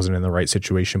to. I wasn't in the right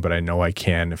situation, but I know I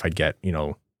can if I get,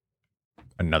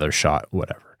 another shot,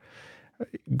 whatever.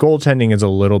 Goaltending is a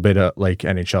little bit like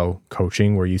NHL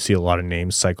coaching, where you see a lot of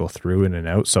names cycle through in and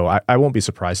out. So I won't be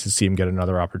surprised to see him get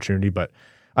another opportunity. But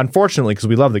unfortunately, because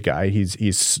we love the guy,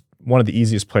 he's one of the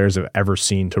easiest players I've ever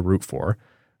seen to root for.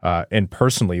 And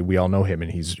personally, we all know him,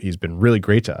 and he's been really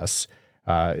great to us,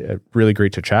 really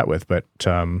great to chat with. But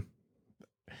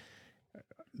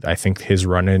I think his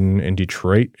run in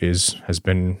Detroit has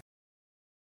been.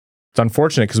 It's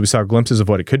unfortunate because we saw glimpses of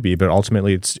what it could be, but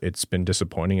ultimately it's been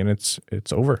disappointing, and it's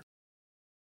over.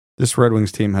 This Red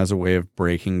Wings team has a way of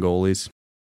breaking goalies.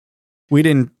 We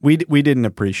didn't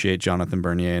appreciate Jonathan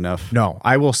Bernier enough. No,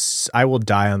 I will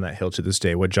die on that hill to this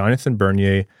day. What Jonathan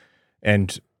Bernier,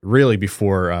 and really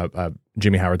before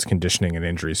Jimmy Howard's conditioning and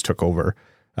injuries took over,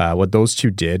 what those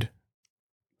two did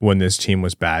when this team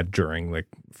was bad during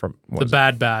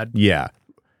bad. Yeah.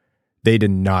 They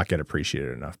did not get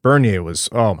appreciated enough. Bernier was,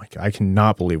 oh my God, I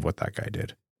cannot believe what that guy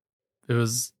did. It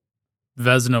was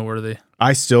Vezina worthy.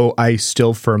 I still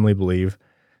firmly believe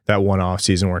that one off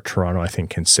season where Toronto, I think,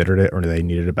 considered it, or they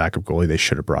needed a backup goalie, they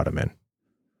should have brought him in.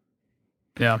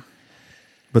 Yeah.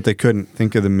 But they couldn't.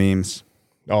 Think of the memes.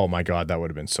 Oh my God, that would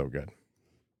have been so good.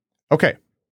 Okay.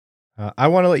 I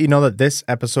want to let you know that this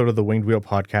episode of the Winged Wheel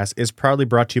podcast is proudly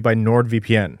brought to you by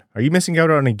NordVPN. Are you missing out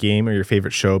on a game or your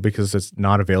favorite show because it's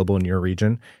not available in your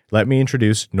region? Let me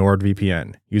introduce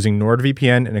NordVPN. Using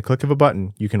NordVPN in a click of a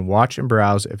button, you can watch and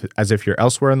browse as if you're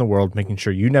elsewhere in the world, making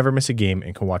sure you never miss a game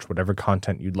and can watch whatever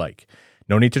content you'd like.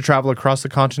 No need to travel across the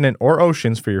continent or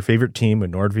oceans for your favorite team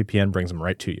when NordVPN brings them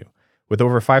right to you. With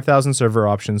over 5,000 server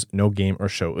options, no game or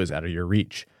show is out of your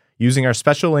reach. Using our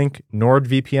special link,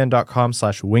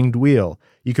 nordvpn.com/wingedwheel,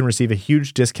 you can receive a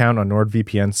huge discount on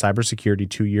NordVPN's cybersecurity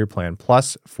 2-year plan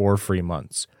plus 4 free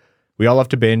months. We all love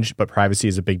to binge, but privacy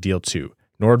is a big deal too.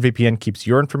 NordVPN keeps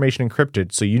your information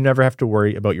encrypted so you never have to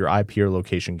worry about your IP or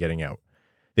location getting out.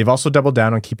 They've also doubled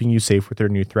down on keeping you safe with their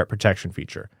new threat protection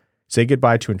feature. Say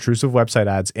goodbye to intrusive website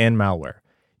ads and malware.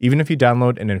 Even if you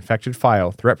download an infected file,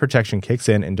 threat protection kicks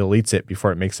in and deletes it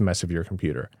before it makes a mess of your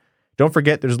computer. Don't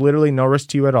forget, there's literally no risk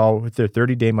to you at all with their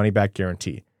 30-day money-back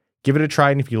guarantee. Give it a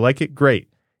try, and if you like it, great.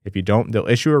 If you don't, they'll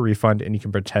issue a refund, and you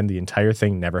can pretend the entire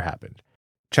thing never happened.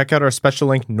 Check out our special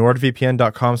link,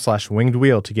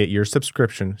 nordvpn.com/wingedwheel, to get your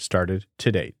subscription started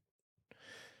today.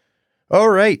 All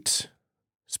right.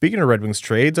 Speaking of Red Wings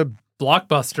trades, a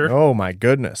blockbuster. Oh, my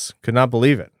goodness. Could not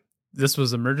believe it. This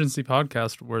was emergency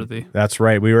podcast worthy. That's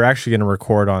right. We were actually going to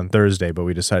record on Thursday, but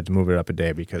we decided to move it up a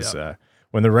day because...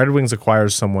 when the Red Wings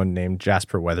acquires someone named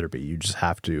Jasper Weatherby, you just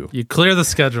have to... You clear the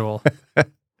schedule.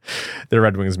 The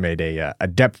Red Wings made a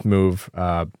depth move,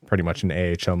 pretty much an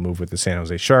AHL move with the San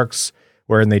Jose Sharks,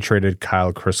 wherein they traded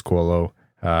Kyle Criscuolo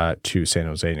to San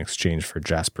Jose in exchange for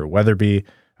Jasper Weatherby.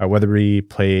 Weatherby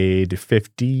played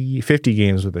 50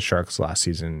 games with the Sharks last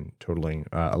season, totaling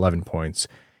 11 points.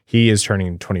 He is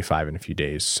turning 25 in a few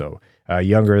days, so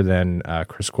younger than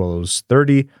Criscuolo's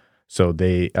 30. So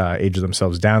they age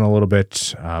themselves down a little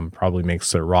bit, probably makes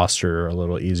their roster a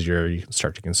little easier. You can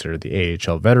start to consider the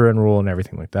AHL veteran rule and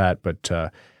everything like that. But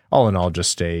all in all,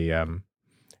 just a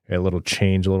little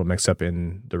change, a little mix-up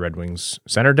in the Red Wings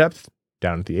center depth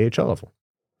down at the AHL level.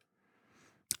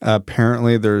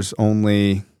 Apparently, there's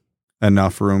only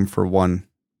enough room for one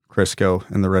Crisco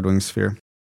in the Red Wings sphere.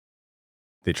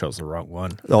 They chose the wrong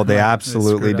one. Oh, they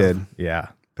absolutely did. Yeah.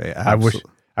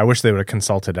 I wish they would have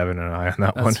consulted Evan and I on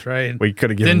that one. That's right. We could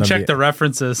have given Didn't them check the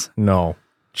references. No.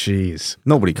 Jeez.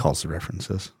 Nobody calls the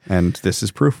references. And this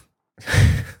is proof.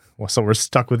 Well, so we're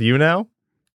stuck with you now?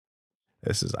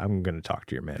 I'm going to talk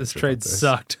to your manager. This trade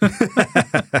sucked.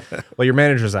 Well, your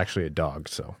manager's actually a dog,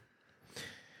 so.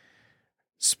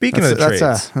 Speaking of the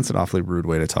trades. That's an awfully rude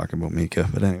way to talk about Mika,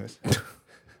 but anyways.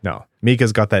 No,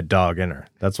 Mika's got that dog in her.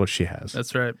 That's what she has.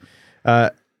 That's right.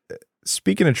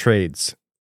 Speaking of trades,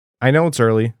 I know it's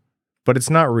early, but it's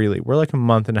not really. We're like a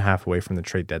month and a half away from the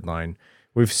trade deadline.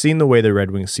 We've seen the way the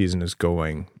Red Wings season is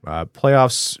going.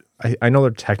 Playoffs, I know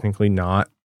they're technically not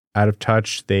out of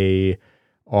touch. They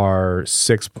are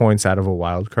 6 points out of a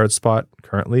wild card spot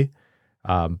currently,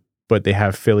 but they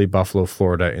have Philly, Buffalo,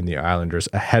 Florida, and the Islanders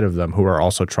ahead of them, who are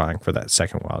also trying for that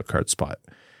second wild card spot.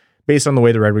 Based on the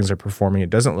way the Red Wings are performing,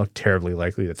 it doesn't look terribly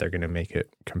likely that they're going to make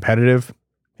it competitive.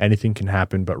 Anything can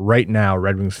happen, but right now,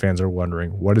 Red Wings fans are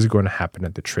wondering what is going to happen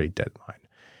at the trade deadline.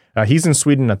 He's in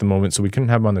Sweden at the moment, so we couldn't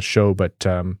have him on the show, but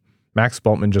Max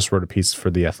Bultman just wrote a piece for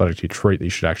the Athletic Detroit that you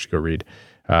should actually go read.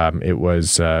 It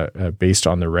was based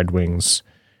on the Red Wings'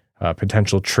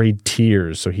 potential trade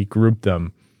tiers. So he grouped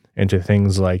them into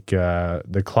things like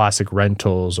the classic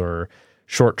rentals or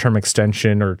short-term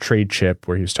extension or trade chip,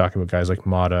 where he was talking about guys like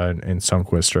Mata and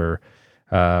Sundqvist, or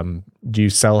do you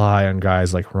sell high on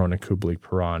guys like Hronek, Kubalik,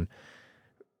 Perron?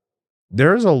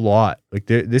 There's a lot. Like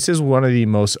this is one of the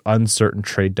most uncertain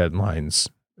trade deadlines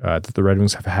that the Red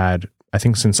Wings have had, I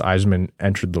think, since Yzerman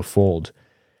entered the fold.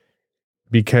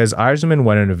 Because Yzerman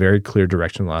went in a very clear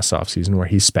direction last offseason, where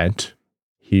he spent,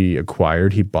 he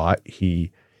acquired, he bought,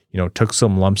 he took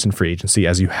some lumps in free agency,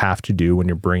 as you have to do when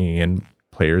you're bringing in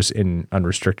players in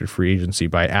unrestricted free agency,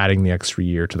 by adding the extra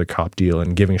year to the Cop deal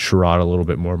and giving Sherrod a little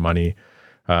bit more money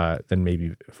than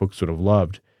maybe folks would have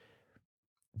loved.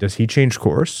 Does he change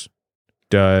course?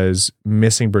 Does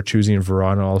missing Bertuzzi and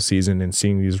Vrana all season and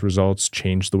seeing these results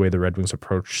change the way the Red Wings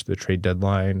approach the trade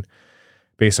deadline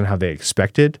based on how they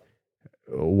expected?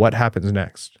 What happens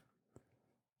next?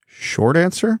 Short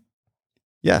answer,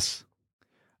 yes.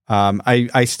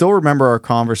 I still remember our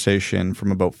conversation from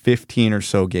about 15 or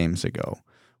so games ago,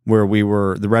 where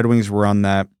the Red Wings were on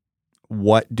that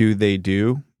what do they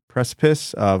do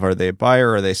precipice of, are they a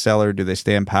buyer, are they a seller, do they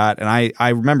stand pat? And I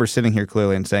remember sitting here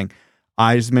clearly and saying,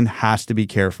 Yzerman has to be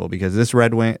careful, because this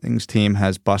Red Wings team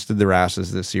has busted their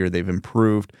asses this year. They've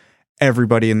improved.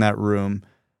 Everybody in that room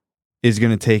is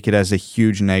going to take it as a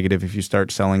huge negative if you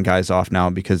start selling guys off now,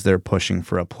 because they're pushing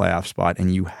for a playoff spot,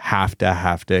 and you have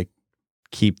to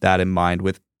keep that in mind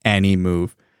with any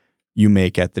move you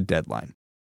make at the deadline.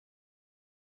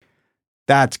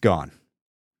 That's gone.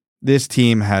 This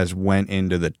team has went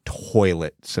into the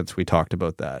toilet since we talked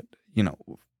about that.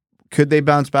 Could they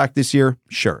bounce back this year?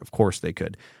 Sure, of course they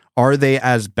could. Are they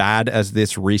as bad as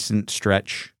this recent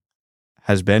stretch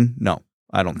has been? No,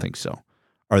 I don't think so.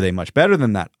 Are they much better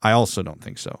than that? I also don't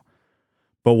think so.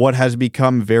 But what has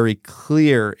become very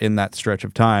clear in that stretch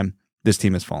of time, this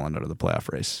team has fallen out of the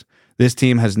playoff race. This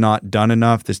team has not done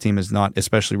enough. This team has not,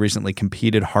 especially recently,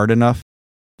 competed hard enough.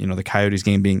 The Coyotes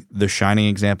game being the shining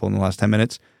example in the last 10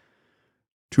 minutes,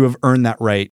 to have earned that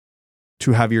right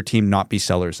to have your team not be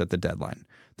sellers at the deadline.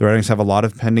 The Red Wings have a lot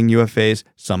of pending UFAs,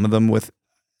 some of them with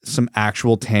some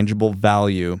actual tangible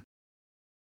value.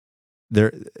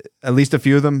 At least a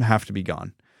few of them have to be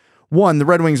gone. One, the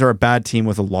Red Wings are a bad team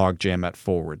with a logjam at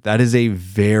forward. That is a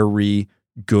very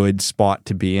good spot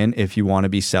to be in if you want to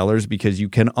be sellers, because you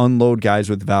can unload guys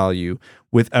with value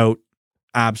without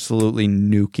absolutely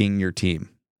nuking your team,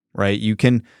 right? You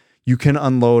can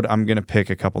unload, I'm going to pick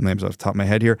a couple names off the top of my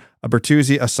head here, a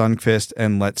Bertuzzi, a Sundqvist,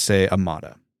 and let's say a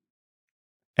Mata.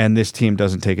 And this team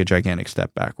doesn't take a gigantic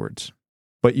step backwards,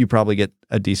 but you probably get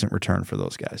a decent return for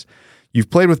those guys. You've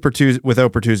played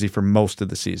without Bertuzzi for most of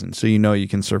the season, so you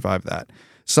can survive that.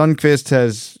 Sundqvist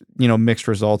has, mixed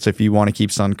results. If you want to keep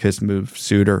Sundqvist, move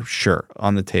Suter, sure,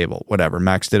 on the table, whatever.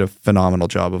 Max did a phenomenal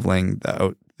job of laying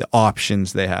out the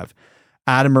options they have.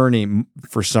 Adam Ernie,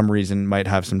 for some reason, might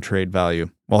have some trade value.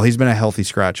 Well, he's been a healthy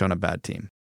scratch on a bad team.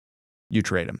 You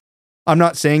trade him. I'm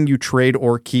not saying you trade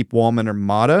or keep Wallman or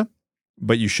Mata,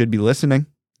 but you should be listening.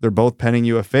 They're both pending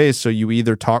UFAs, so you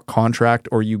either talk contract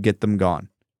or you get them gone.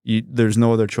 There's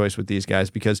no other choice with these guys,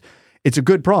 because it's a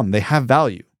good problem. They have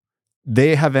value.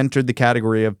 They have entered the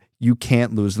category of you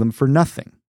can't lose them for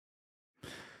nothing.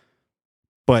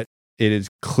 But it is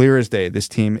clear as day, this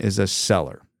team is a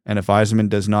seller. And if Yzerman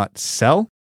does not sell,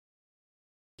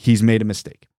 he's made a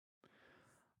mistake.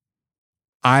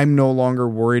 I'm no longer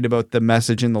worried about the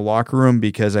message in the locker room,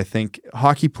 because I think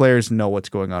hockey players know what's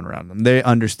going on around them. They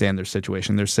understand their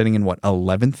situation. They're sitting in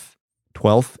 11th,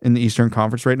 12th in the Eastern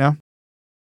Conference right now.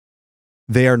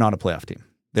 They are not a playoff team.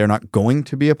 They're not going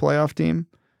to be a playoff team.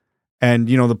 And,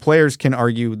 the players can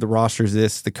argue the roster's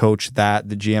this, the coach that,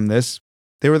 the GM this.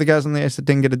 They were the guys on the ice that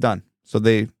didn't get it done. So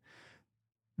they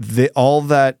all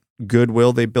that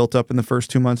goodwill they built up in the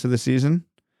first 2 months of the season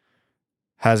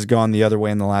has gone the other way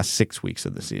in the last 6 weeks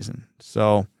of the season.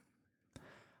 So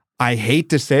I hate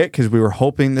to say it, because we were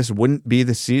hoping this wouldn't be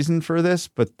the season for this,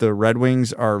 but the Red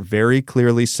Wings are very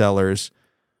clearly sellers,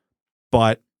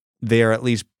 but they are at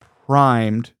least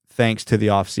primed, thanks to the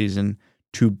offseason,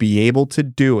 to be able to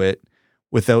do it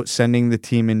without sending the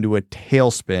team into a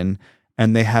tailspin.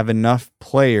 And they have enough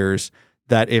players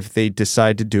that if they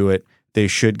decide to do it, they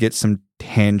should get some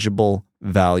tangible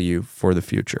value for the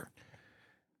future.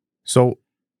 So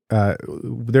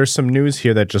there's some news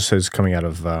here that just is coming out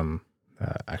of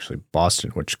actually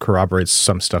Boston, which corroborates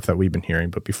some stuff that we've been hearing.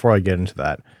 But before I get into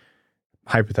that,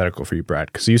 hypothetical for you,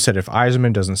 Brad, because you said if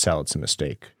Yzerman doesn't sell, it's a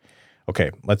mistake.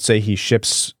 Okay, let's say he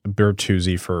ships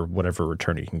Bertuzzi for whatever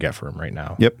return he can get for him right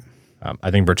now. Yep.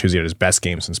 I think Bertuzzi had his best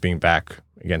game since being back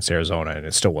against Arizona, and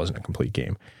it still wasn't a complete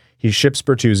game. He ships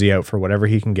Bertuzzi out for whatever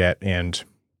he can get, and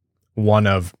one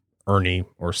of Ernie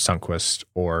or Sundqvist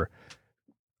or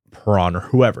Perron or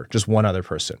whoever, just one other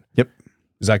person. Yep.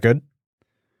 Is that good?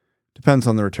 Depends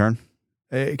on the return.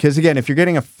 Because again, if you're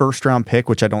getting a first round pick,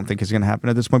 which I don't think is going to happen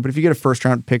at this point, but if you get a first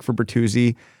round pick for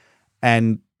Bertuzzi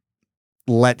and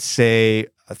let's say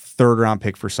a third round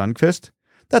pick for Sundqvist,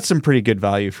 that's some pretty good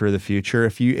value for the future.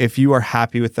 If you are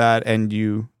happy with that and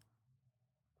you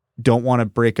don't want to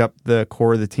break up the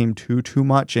core of the team too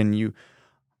much and you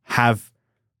have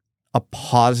a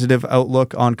positive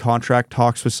outlook on contract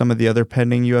talks with some of the other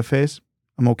pending UFAs,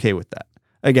 I'm okay with that.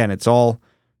 Again, it's all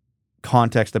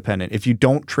context dependent. If you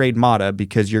don't trade Mata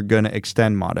because you're going to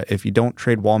extend Mata, if you don't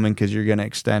trade Wallman because you're going to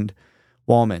extend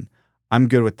Wallman, I'm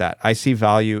good with that. I see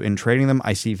value in trading them.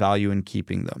 I see value in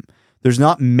keeping them. There's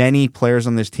not many players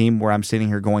on this team where I'm sitting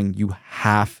here going, you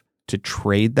have to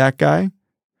trade that guy.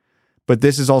 But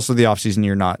this is also the offseason.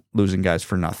 You're not losing guys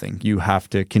for nothing. You have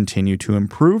to continue to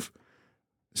improve.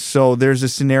 So there's a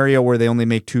scenario where they only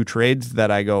make 2 trades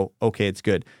that I go, okay, it's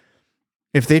good.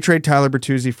 If they trade Tyler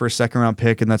Bertuzzi for a second round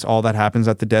pick and that's all that happens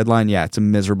at the deadline, yeah, it's a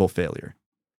miserable failure.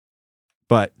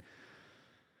 But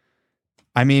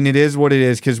I mean, it is what it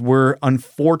is because we're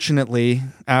unfortunately,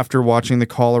 after watching the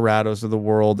Colorados of the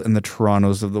world and the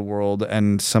Torontos of the world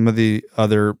and some of the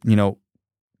other,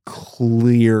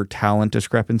 clear talent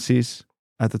discrepancies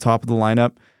at the top of the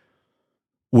lineup,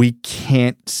 we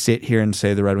can't sit here and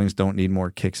say the Red Wings don't need more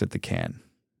kicks at the can.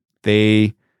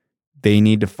 They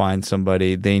need to find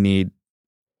somebody. They need,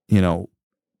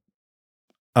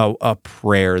 a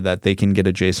prayer that they can get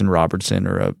a Jason Robertson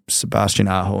or a Sebastian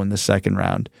Aho in the second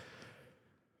round.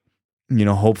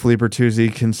 Hopefully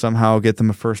Bertuzzi can somehow get them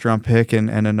a first round pick and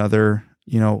another,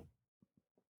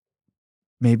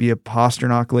 maybe a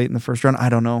Pasternak late in the first round. I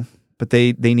don't know, but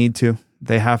they need to.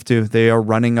 They have to. They are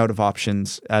running out of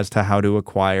options as to how to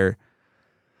acquire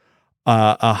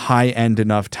a high-end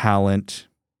enough talent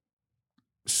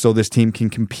so this team can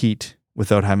compete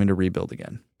without having to rebuild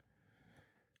again.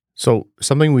 So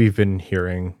something we've been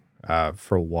hearing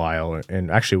for a while,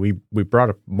 and actually we brought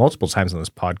up multiple times on this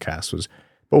podcast, was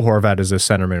Bo Horvat is a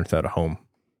centerman without a home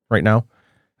right now.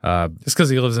 Just because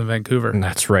he lives in Vancouver. And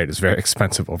that's right. It's very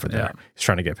expensive over there. Yeah. He's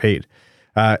trying to get paid.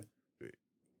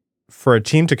 For a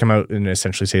team to come out and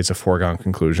essentially say it's a foregone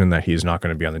conclusion that he's not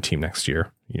going to be on the team next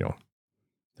year,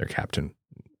 their captain,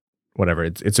 whatever.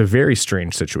 It's a very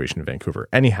strange situation in Vancouver.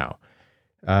 Anyhow,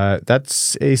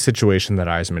 that's a situation that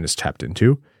Yzerman has tapped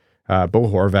into. Bo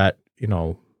Horvat,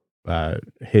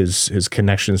 his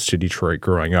connections to Detroit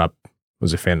growing up,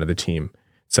 was a fan of the team,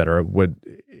 etc.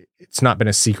 It's not been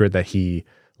a secret that he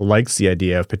likes the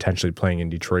idea of potentially playing in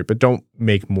Detroit, but don't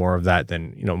make more of that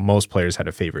than, most players had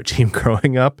a favorite team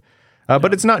growing up.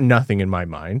 But it's not nothing in my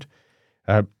mind.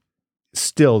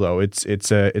 Still though,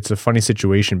 it's a funny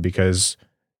situation because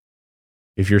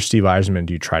if you're Steve Yzerman,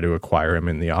 do you try to acquire him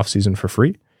in the offseason for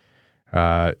free?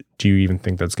 Do you even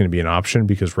think that's going to be an option?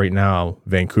 Because right now,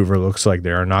 Vancouver looks like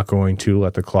they are not going to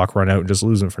let the clock run out and just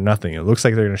lose him for nothing. It looks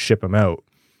like they're going to ship him out.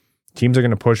 Teams are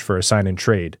going to push for a sign and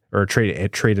trade, or a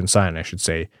trade and sign, I should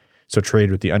say. So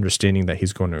trade with the understanding that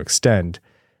he's going to extend.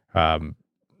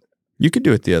 You could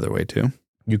do it the other way too.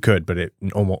 You could, but it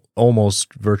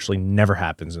almost virtually never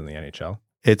happens in the NHL.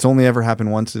 It's only ever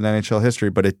happened once in NHL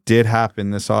history, but it did happen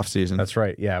this offseason. That's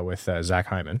right. Yeah, with Zach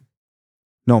Hyman.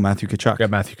 No, Matthew Tkachuk. Yeah,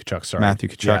 Matthew Tkachuk, sorry. Matthew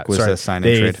Tkachuk was a sign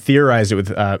and trade. They theorized it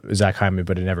with Zach Hyman,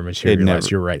 but it never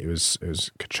materialized. You're right. It was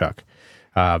Tkachuk.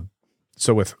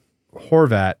 So with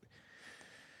Horvat,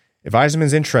 if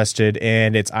Yzerman's interested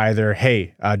and it's either,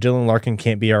 hey, Dylan Larkin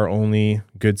can't be our only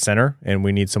good center and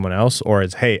we need someone else, or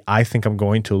it's, hey, I think I'm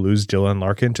going to lose Dylan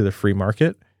Larkin to the free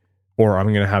market, or I'm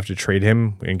going to have to trade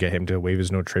him and get him to waive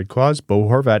his no trade clause, Bo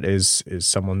Horvat is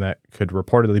someone that could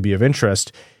reportedly be of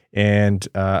interest. And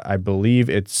I believe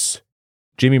it's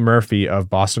Jimmy Murphy of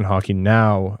Boston Hockey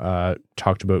Now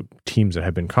talked about teams that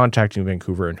have been contacting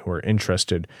Vancouver and who are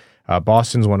interested.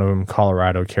 Boston's one of them,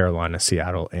 Colorado, Carolina,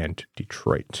 Seattle, and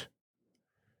Detroit.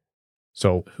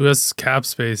 So who has cap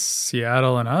space,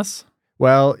 Seattle and us?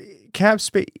 Well, cap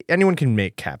space, anyone can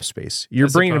make cap space. You're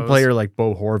bringing a player like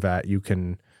Bo Horvat,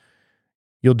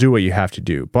 you'll do what you have to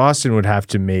do. Boston would have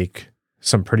to make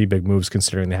some pretty big moves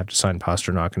considering they have to sign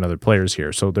Pasternak and other players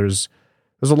here. So there's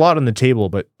a lot on the table,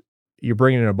 but you're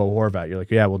bringing in a Bo Horvat. You're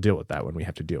like, yeah, we'll deal with that when we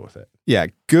have to deal with it. Yeah,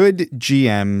 good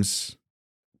GMs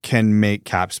can make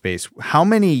cap space. How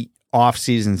many off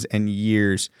seasons and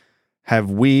years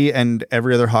have we and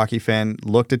every other hockey fan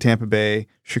looked at Tampa Bay,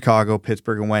 Chicago,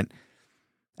 Pittsburgh, and went,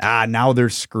 now they're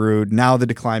screwed. Now the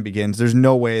decline begins. There's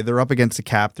no way. They're up against the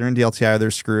cap. They're in DLTI.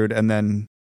 They're screwed. And then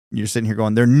you're sitting here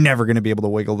going, they're never going to be able to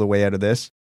wiggle their way out of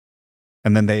this.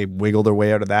 And then they wiggle their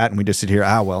way out of that. And we just sit here,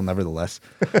 nevertheless.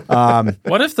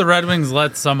 What if the Red Wings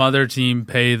let some other team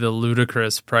pay the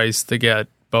ludicrous price to get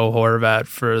Bo Horvat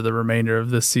for the remainder of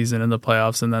this season in the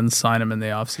playoffs and then sign him in the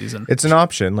offseason? It's an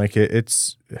option. Like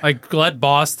it's like let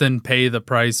Boston pay the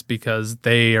price because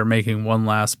they are making one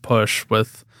last push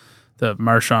with the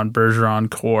Marchand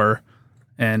Bergeron core,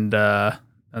 and the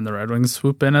Red Wings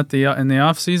swoop in in the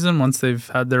offseason once they've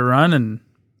had their run and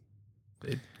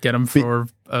they get them for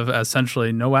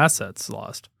essentially no assets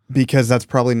lost. Because that's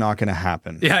probably not going to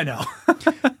happen. Yeah, I know.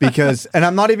 And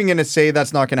I'm not even going to say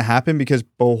that's not going to happen because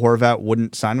Bo Horvat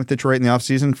wouldn't sign with Detroit in the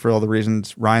offseason for all the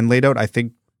reasons Ryan laid out. I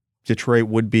think Detroit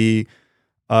would be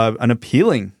an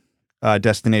appealing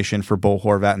destination for Bo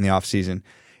Horvat in the offseason.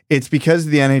 It's because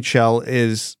the NHL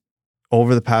is,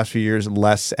 over the past few years,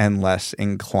 less and less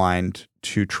inclined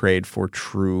to trade for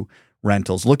true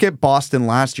rentals. Look at Boston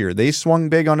last year. They swung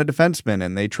big on a defenseman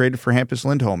and they traded for Hampus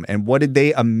Lindholm. And what did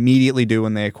they immediately do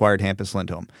when they acquired Hampus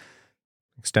Lindholm?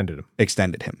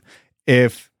 Extended him.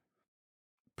 If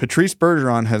Patrice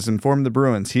Bergeron has informed the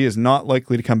Bruins he is not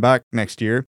likely to come back next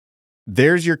year,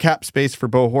 there's your cap space for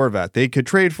Bo Horvat. They could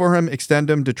trade for him, extend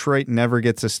him. Detroit never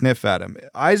gets a sniff at him.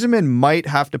 Yzerman might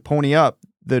have to pony up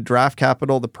the draft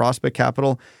capital, the prospect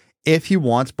capital, if he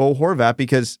wants Bo Horvat,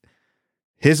 because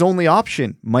his only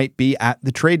option might be at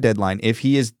the trade deadline if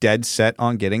he is dead set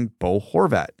on getting Bo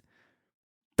Horvat.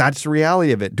 That's the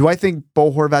reality of it. Do I think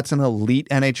Bo Horvat's an elite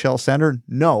NHL center?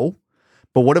 No.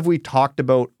 But what have we talked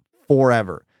about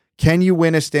forever? Can you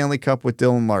win a Stanley Cup with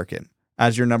Dylan Larkin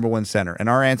as your number one center? And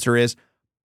our answer is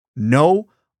no,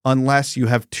 unless you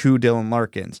have two Dylan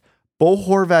Larkins. Bo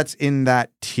Horvat's in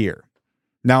that tier.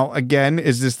 Now, again,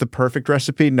 is this the perfect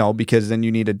recipe? No, because then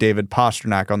you need a David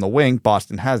Pastrnak on the wing.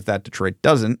 Boston has that. Detroit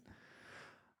doesn't.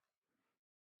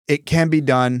 It can be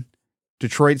done.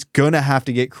 Detroit's going to have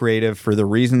to get creative for the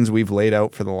reasons we've laid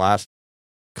out for the last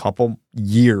couple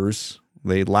years.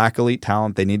 They lack elite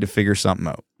talent. They need to figure something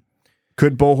out.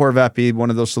 Could Bo Horvat be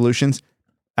one of those solutions?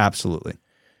 Absolutely.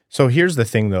 So here's the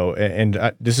thing, though,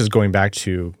 and this is going back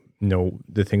to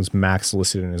the things Max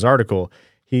listed in his article.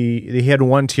 He had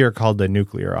one tier called the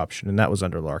nuclear option, and that was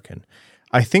under Larkin.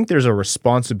 I think there's a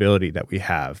responsibility that we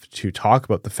have to talk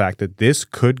about the fact that this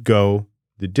could go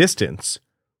the distance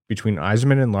between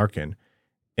Yzerman and Larkin,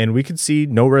 and we could see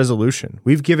no resolution.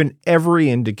 We've given every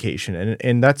indication,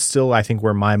 and that's still, I think,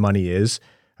 where my money is,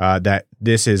 that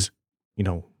this is,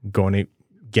 going to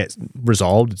get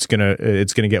resolved. It's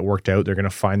gonna get worked out. They're gonna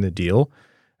find the deal.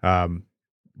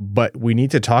 But we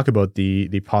need to talk about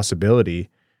the possibility,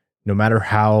 no matter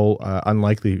how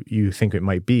unlikely you think it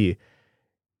might be,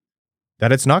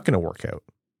 that it's not going to work out.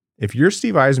 If you're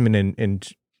Steve Yzerman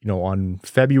and on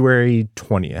February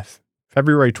 20th,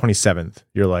 February 27th,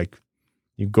 you're like,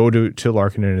 you go to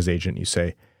Larkin and his agent, you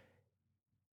say,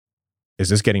 is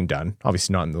this getting done?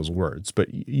 Obviously not in those words,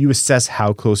 but you assess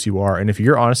how close you are. And if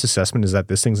your honest assessment is that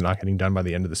this thing's not getting done by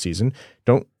the end of the season,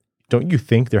 don't you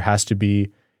think there has to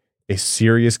be a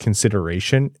serious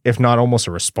consideration, if not almost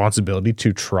a responsibility,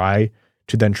 to try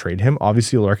to then trade him?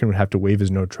 Obviously, Larkin would have to waive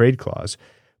his no trade clause,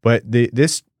 but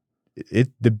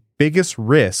the biggest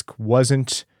risk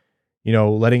wasn't,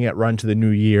 letting it run to the new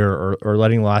year or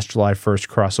letting last July 1st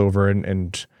cross over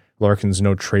and Larkin's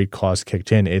no trade clause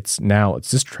kicked in. It's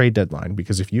this trade deadline,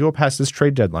 because if you go past this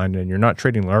trade deadline and you're not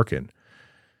trading Larkin,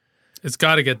 it's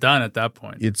got to get done at that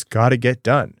point. It's got to get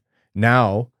done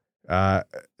now.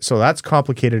 So that's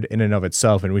complicated in and of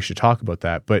itself, and we should talk about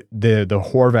that. But the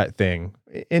Horvat thing,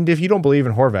 and if you don't believe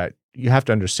in Horvat, you have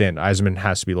to understand Yzerman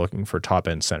has to be looking for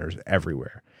top-end centers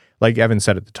everywhere. Like Evan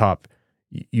said at the top,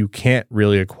 you can't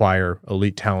really acquire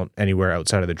elite talent anywhere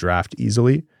outside of the draft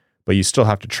easily, but you still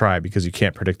have to try because you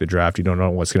can't predict the draft. You don't know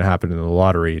what's going to happen in the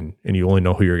lottery, and you only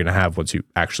know who you're going to have once you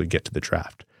actually get to the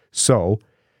draft. So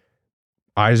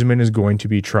Yzerman is going to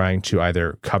be trying to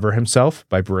either cover himself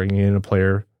by bringing in a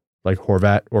player like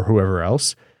Horvat or whoever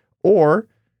else, or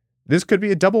this could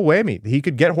be a double whammy. He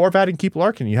could get Horvat and keep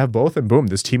Larkin. You have both, and boom,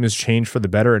 this team has changed for the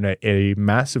better in a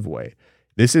massive way.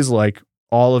 This is like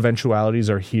all eventualities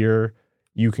are here.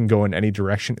 You can go in any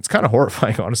direction. It's kind of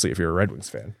horrifying, honestly, if you're a Red Wings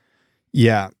fan.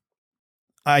 Yeah.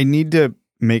 I need to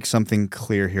make something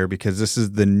clear here, because this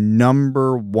is the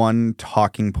number one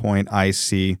talking point I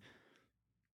see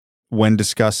when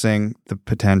discussing the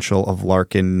potential of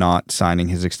Larkin not signing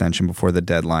his extension before the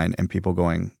deadline, and people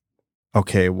going,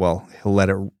 okay, well, he'll let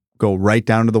it go right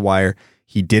down to the wire.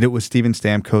 He did it with Steven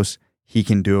Stamkos. He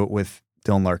can do it with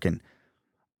Dylan Larkin.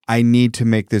 I need to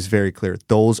make this very clear.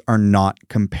 Those are not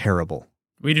comparable.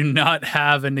 We do not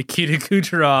have a Nikita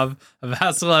Kucherov, a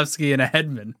Vasilevsky, and a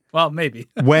Hedman. Well, maybe.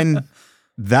 When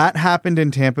that happened in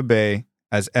Tampa Bay,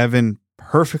 as Evan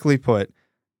perfectly put,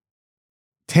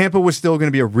 Tampa was still going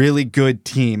to be a really good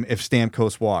team if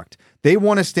Stamkos walked. They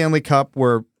won a Stanley Cup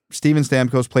where Steven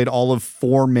Stamkos played all of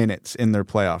 4 minutes in their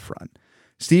playoff run.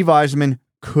 Steve Yzerman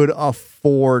could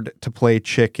afford to play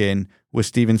chicken with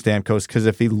Steven Stamkos because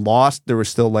if he lost, there was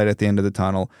still light at the end of the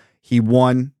tunnel. He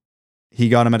won. He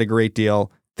got him at a great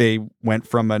deal. They went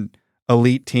from an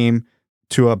elite team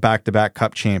to a back-to-back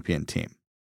Cup champion team.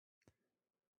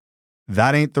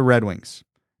 That ain't the Red Wings.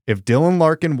 If Dylan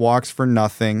Larkin walks for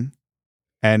nothing,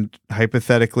 and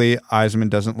hypothetically Yzerman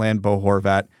doesn't land Bo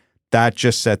Horvat, that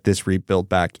just set this rebuild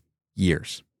back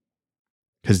years.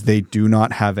 Because they do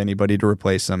not have anybody to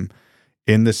replace him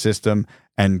in the system,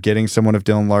 and getting someone of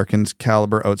Dylan Larkin's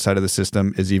caliber outside of the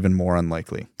system is even more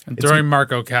unlikely. And throwing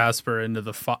Marco Kasper into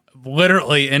the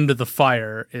literally into the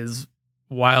fire is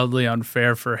wildly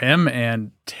unfair for him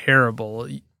and terrible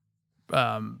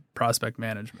prospect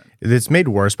management. It's made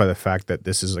worse by the fact that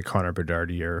this is a Connor Bedard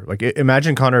year. Like,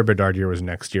 imagine Connor Bedard year was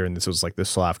next year and this was like the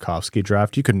Slavkovsky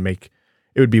draft. It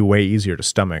would be way easier to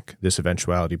stomach this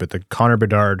eventuality. But the Connor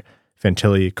Bedard,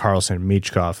 Fantilli, Karlsson,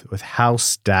 Michkov, with how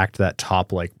stacked that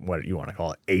top, like what you want to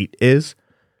call it, 8 is,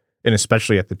 and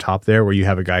especially at the top there where you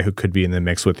have a guy who could be in the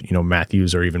mix with,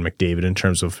 Matthews or even McDavid in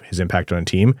terms of his impact on a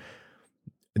team,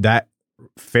 that,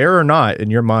 fair or not,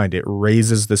 in your mind, it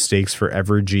raises the stakes for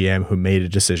every GM who made a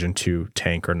decision to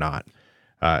tank or not.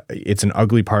 It's an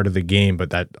ugly part of the game, but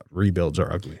that rebuilds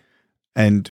are ugly.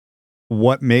 And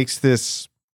what makes this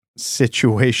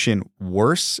situation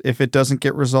worse if it doesn't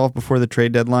get resolved before the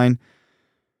trade deadline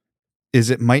is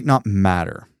it might not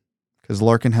matter because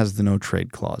Larkin has the no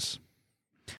trade clause.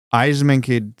 Yzerman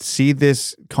could see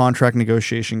this contract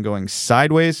negotiation going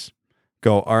sideways,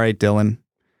 go, all right, Dylan,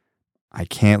 I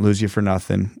can't lose you for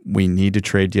nothing. We need to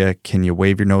trade you. Can you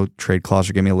waive your no trade clause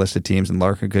or give me a list of teams? And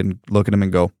Larkin could look at him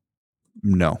and go,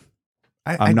 no.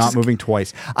 I'm not moving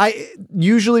twice.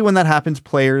 Usually when that happens,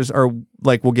 players are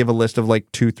like, we'll give a list of like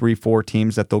 2, 3, 4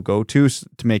 teams that they'll go to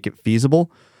make it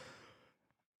feasible.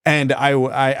 And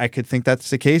I could think that's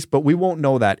the case, but we won't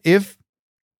know that. If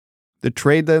the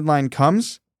trade deadline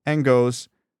comes and goes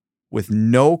with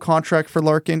no contract for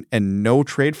Larkin and no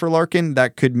trade for Larkin,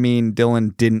 that could mean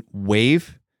Dylan didn't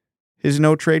waive his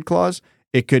no trade clause.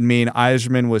 It could mean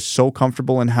Yzerman was so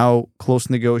comfortable in how close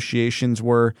negotiations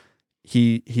were,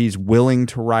 he's willing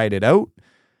to ride it out.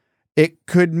 It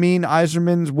could mean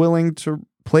Yzerman's willing to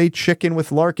play chicken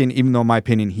with Larkin, even though in my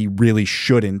opinion he really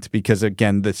shouldn't, because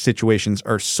again, the situations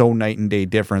are so night and day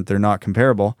different. They're not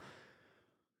comparable.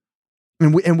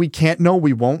 And we can't know,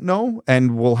 we won't know,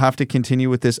 and we'll have to continue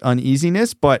with this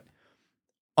uneasiness. But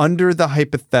under the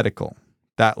hypothetical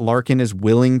that Larkin is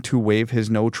willing to waive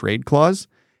his no trade clause,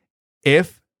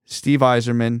 if Steve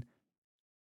Yzerman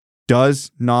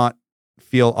does not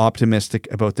feel optimistic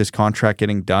about this contract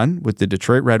getting done with the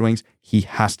Detroit Red Wings, he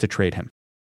has to trade him.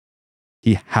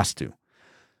 He has to.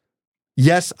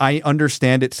 Yes, I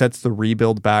understand it sets the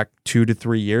rebuild back 2 to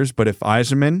 3 years, but if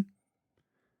Yzerman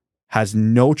has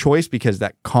no choice because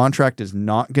that contract is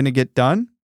not going to get done,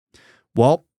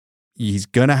 well, he's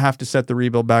going to have to set the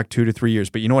rebuild back 2 to 3 years.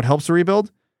 But you know what helps the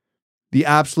rebuild? The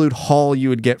absolute haul you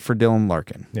would get for Dylan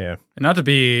Larkin. Yeah. And not to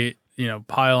be,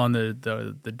 pile on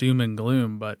the doom and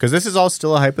gloom, but because this is all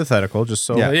still a hypothetical, just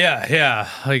so yeah.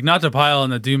 Like, not to pile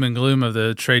on the doom and gloom of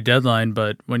the trade deadline,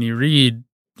 but when you read,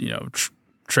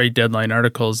 trade deadline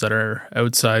articles that are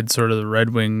outside sort of the Red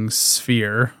Wings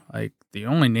sphere, like the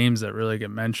only names that really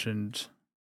get mentioned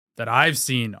that I've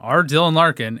seen are Dylan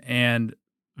Larkin and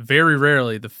very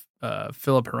rarely the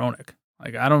Filip Hronek.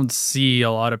 Like, I don't see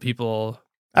a lot of people.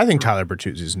 I think Tyler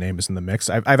Bertuzzi's name is in the mix.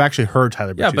 I've actually heard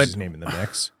Tyler Bertuzzi's name in the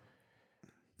mix.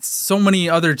 So many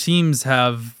other teams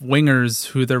have wingers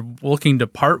who they're looking to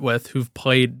part with who've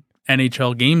played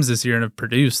NHL games this year and have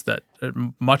produced that are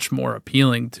much more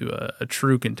appealing to a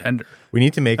true contender. We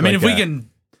need to make. If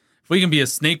we can be a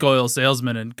snake oil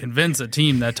salesman and convince a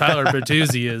team that Tyler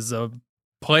Bertuzzi is a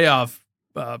playoff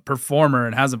performer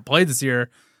and hasn't played this year,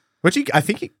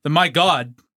 then my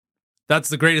God, that's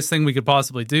the greatest thing we could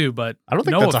possibly do. But I don't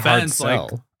think that's a hard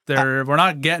sell. We're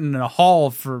not getting a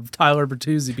haul for Tyler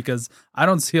Bertuzzi because I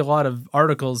don't see a lot of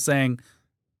articles saying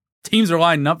teams are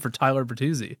lining up for Tyler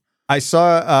Bertuzzi. I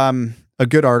saw a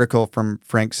good article from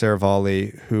Frank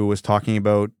Saravalli who was talking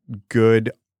about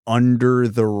good under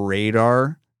the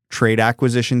radar trade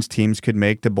acquisitions teams could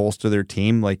make to bolster their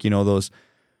team. Like, those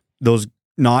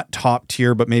not top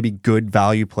tier, but maybe good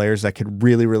value players that could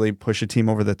really, really push a team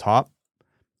over the top.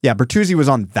 Yeah, Bertuzzi was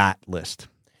on that list.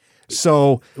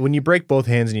 So when you break both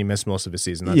hands and you miss most of the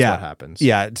season, that's what happens.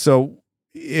 Yeah. So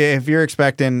if you're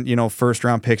expecting, first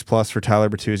round picks plus for Tyler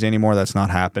Bertuzzi anymore, that's not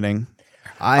happening.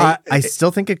 I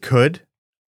still think it could.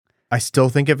 I still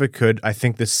think if it could, I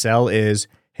think the sell is,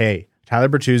 hey, Tyler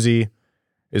Bertuzzi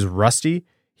is rusty.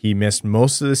 He missed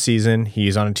most of the season.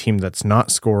 He's on a team that's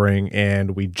not scoring,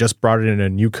 and we just brought in a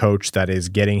new coach that is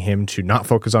getting him to not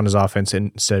focus on his offense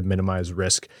and instead minimize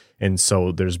risk. And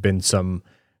so there's been some.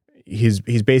 He's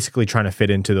basically trying to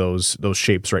fit into those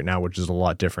shapes right now, which is a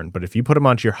lot different. But if you put him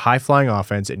onto your high flying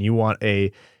offense and you want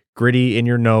a gritty in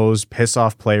your nose, piss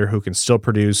off player who can still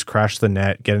produce, crash the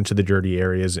net, get into the dirty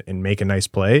areas, and make a nice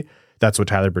play, that's what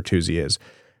Tyler Bertuzzi is.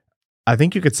 I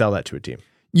think you could sell that to a team.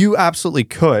 You absolutely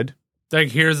could. Like,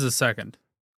 here's the second.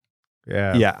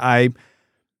 Yeah. Yeah.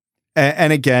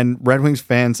 And again, Red Wings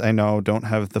fans, I know, don't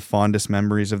have the fondest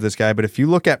memories of this guy, but if you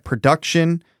look at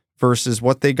production versus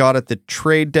what they got at the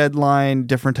trade deadline,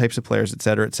 different types of players, et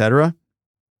cetera,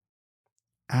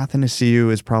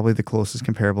 Athanasiou is probably the closest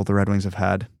comparable the Red Wings have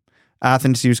had.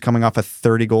 Athanasiou's coming off a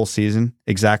 30-goal season,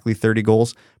 exactly 30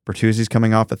 goals. Bertuzzi's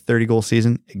coming off a 30-goal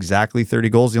season, exactly 30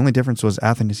 goals. The only difference was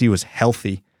Athanasiou was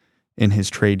healthy in his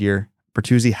trade year.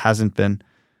 Bertuzzi hasn't been.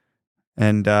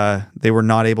 And they were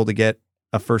not able to get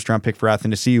a first-round pick for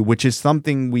Athanasiou, which is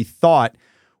something we thought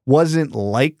wasn't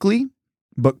likely,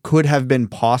 but could have been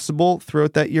possible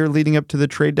throughout that year leading up to the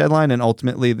trade deadline, and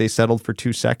ultimately they settled for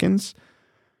 2 seconds.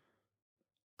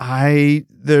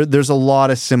 There's a lot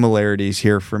of similarities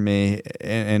here for me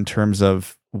in terms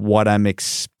of what I'm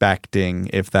expecting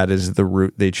if that is the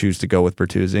route they choose to go with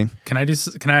Bertuzzi. Can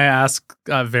I ask?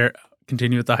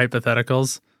 Continue with the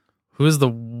hypotheticals. Who is the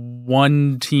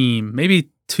one team, maybe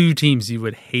 2 teams, you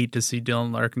would hate to see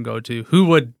Dylan Larkin go to? Who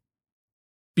would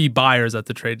be buyers at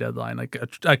the trade deadline, like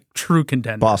a true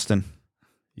contender? Boston.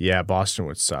 Yeah, Boston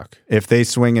would suck if they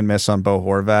swing and miss on Bo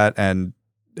Horvat and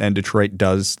Detroit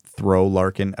does throw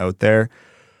Larkin out there.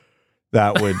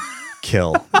 That would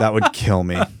kill. That would kill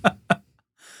me.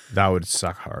 That would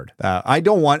suck hard.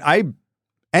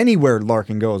 Anywhere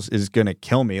Larkin goes is going to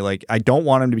kill me. Like, I don't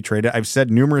want him to be traded. I've said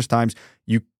numerous times,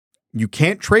 you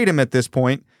can't trade him at this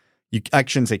point. I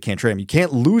shouldn't say can't trade him. You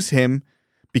can't lose him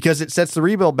because it sets the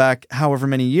rebuild back however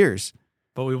many years.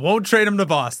 But we won't trade him to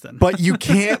Boston. But you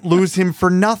can't lose him for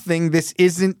nothing. This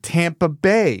isn't Tampa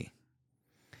Bay.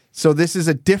 So this is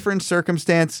a different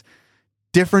circumstance,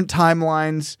 different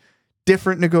timelines,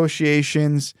 different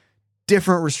negotiations,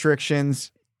 different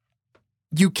restrictions.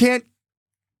 You can't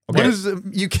lose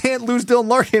Dylan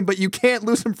Larkin, but you can't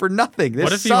lose him for nothing. This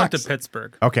what if sucks. he went to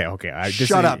Pittsburgh? Okay.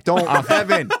 Shut up. Don't.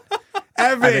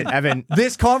 Evan,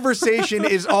 this conversation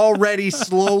is already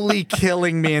slowly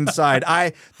killing me inside.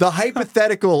 The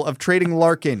hypothetical of trading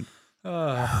Larkin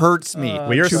hurts me.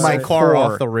 We are so far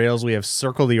off the rails. We have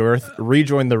circled the earth,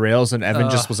 rejoined the rails, and Evan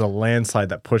just was a landslide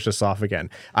that pushed us off again.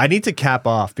 I need to cap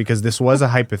off because this was a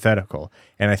hypothetical,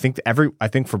 and I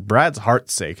think for Brad's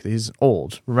heart's sake, he's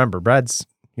old. Remember, Brad's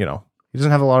he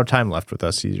doesn't have a lot of time left with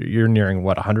us. You're nearing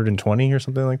 120 or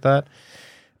something like that.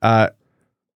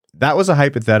 That was a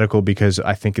hypothetical because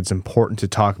I think it's important to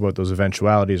talk about those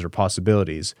eventualities or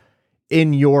possibilities.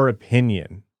 In your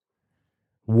opinion,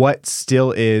 what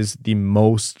still is the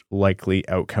most likely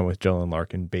outcome with Dylan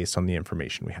Larkin based on the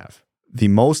information we have? The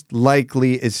most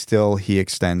likely is still he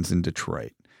extends in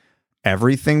Detroit.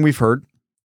 Everything we've heard,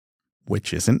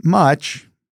 which isn't much,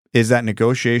 is that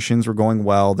negotiations were going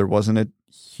well. There wasn't a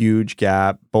huge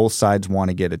gap. Both sides want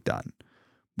to get it done.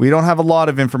 We don't have a lot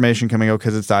of information coming out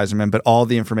because it's Yzerman, but all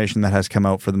the information that has come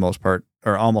out for the most part,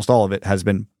 or almost all of it, has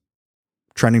been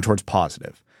trending towards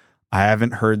positive. I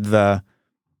haven't heard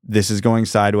this is going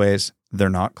sideways. They're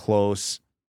not close.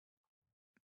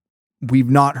 We've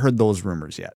not heard those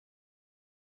rumors yet.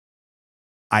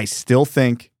 I still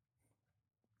think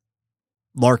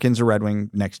Larkin's a Red Wing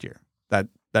next year.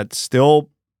 That's still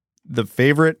the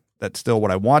favorite. That's still what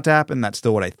I want to happen. That's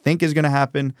still what I think is going to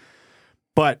happen.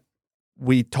 But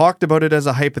we talked about it as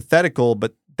a hypothetical,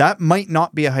 but that might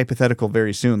not be a hypothetical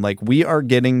very soon. Like, we are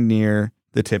getting near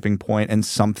the tipping point and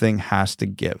something has to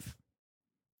give.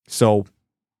 So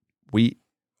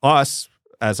us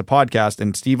as a podcast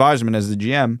and Steve Yzerman as the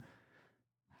GM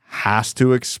has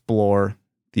to explore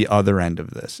the other end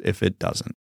of this if it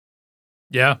doesn't.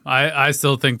 Yeah, I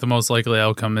still think the most likely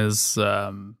outcome is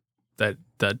that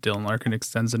Dylan Larkin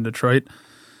extends in Detroit.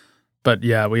 But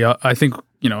yeah, I think,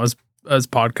 as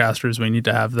podcasters, we need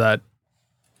to have that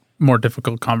more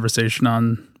difficult conversation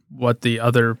on what the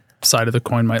other side of the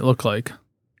coin might look like.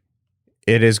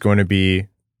 It is going to be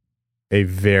a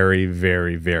very,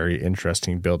 very, very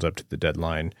interesting build up to the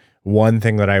deadline. One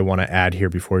thing that I want to add here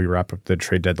before we wrap up the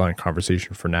trade deadline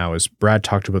conversation for now is Brad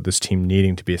talked about this team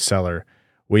needing to be a seller.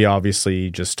 We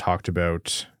obviously just talked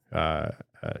about a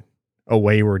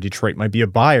way where Detroit might be a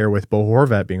buyer with Bo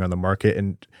Horvat being on the market,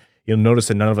 and you'll notice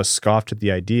that none of us scoffed at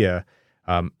the idea.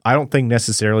 I don't think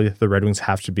necessarily the Red Wings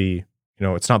have to be,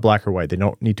 it's not black or white. They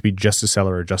don't need to be just a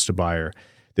seller or just a buyer.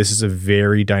 This is a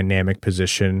very dynamic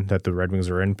position that the Red Wings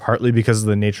are in, partly because of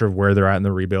the nature of where they're at in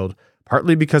the rebuild,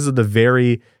 partly because of the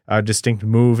very distinct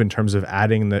move in terms of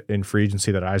adding in free agency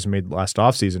that Yzerman made last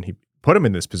offseason. He put him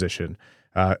in this position.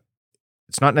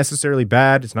 It's not necessarily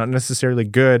bad. It's not necessarily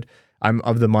good. I'm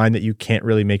of the mind that you can't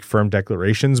really make firm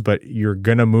declarations, but you're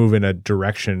going to move in a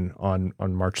direction on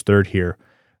March 3rd here.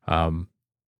 And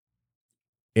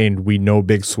we know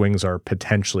big swings are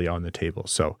potentially on the table.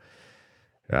 So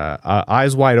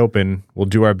eyes wide open. We'll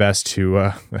do our best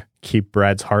to keep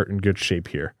Brad's heart in good shape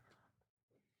here.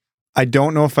 I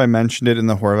don't know if I mentioned it in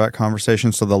the Horvat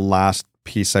conversation, so the last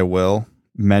piece I will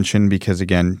mention, because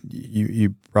again, you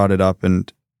brought it up and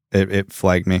it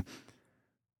flagged me.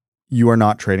 You are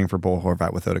not trading for Bo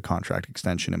Horvat without a contract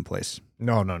extension in place.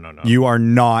 No. You are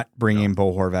not bringing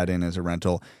Bo Horvat in as a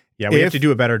rental. Yeah, we have to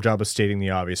do a better job of stating the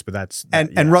obvious, but that's...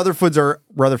 And Rutherford's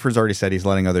already said he's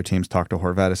letting other teams talk to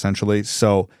Horvat, essentially.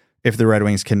 So if the Red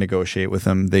Wings can negotiate with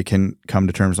him, they can come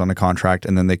to terms on a contract,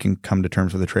 and then they can come to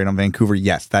terms with a trade on Vancouver.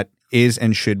 Yes, that is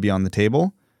and should be on the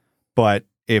table. But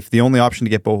if the only option to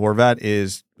get Bo Horvat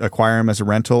is acquire him as a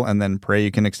rental and then pray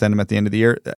you can extend him at the end of the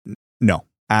year, no,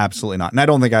 absolutely not. And I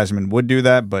don't think Yzerman would do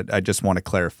that, but I just want to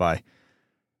clarify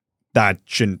that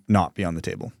should not be on the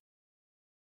table.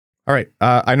 All right.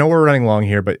 I know we're running long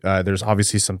here, but there's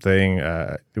obviously something.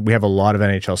 We have a lot of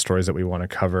NHL stories that we want to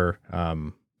cover.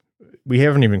 We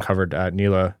haven't even covered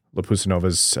Nila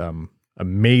Lopusanova's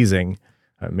amazing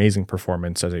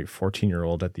performance as a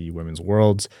 14-year-old at the Women's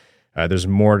Worlds. There's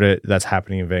more that's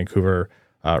happening in Vancouver.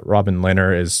 Robin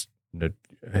Lehner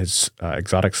his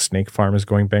exotic snake farm is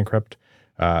going bankrupt.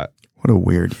 What a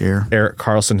weird year. Erik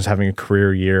Karlsson is having a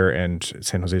career year, and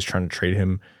San Jose is trying to trade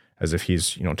him as if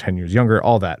he's 10 years younger,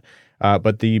 all that.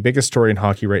 But the biggest story in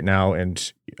hockey right now,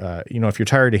 and if you're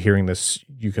tired of hearing this,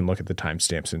 you can look at the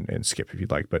timestamps and skip if you'd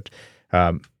like. But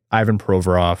Ivan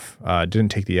Provorov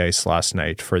didn't take the ice last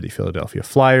night for the Philadelphia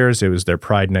Flyers. It was their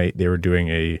Pride night. They were doing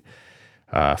a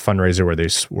fundraiser where they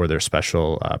wore their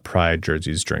special Pride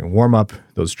jerseys during warm-up.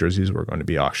 Those jerseys were going to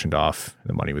be auctioned off.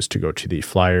 The money was to go to the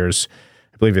Flyers.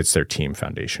 I believe it's their team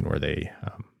foundation where they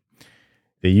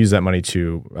use that money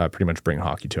to pretty much bring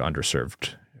hockey to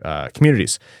underserved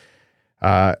communities.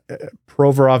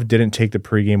 Provorov didn't take the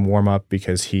pregame warm-up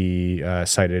because he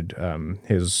cited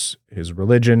his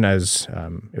religion as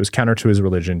it was counter to his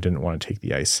religion, didn't want to take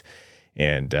the ice,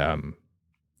 and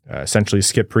essentially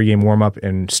skipped pregame warm-up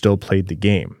and still played the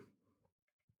game.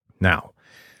 Now,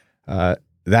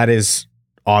 that is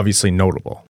obviously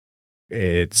notable.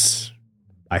 It's,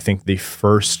 I think, the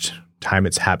first time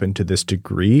it's happened to this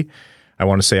degree. I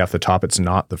want to say off the top, it's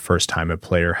not the first time a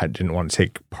player didn't want to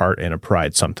take part in a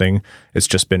Pride something. It's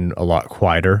just been a lot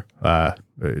quieter. A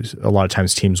lot of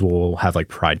times teams will have like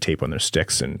Pride tape on their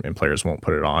sticks and players won't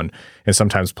put it on. And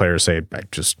sometimes players say, I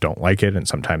just don't like it. And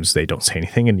sometimes they don't say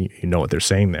anything and you know what they're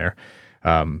saying there.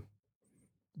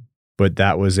 But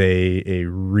that was a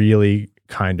really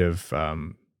kind of, that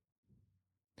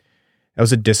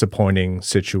was a disappointing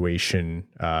situation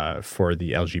for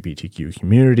the LGBTQ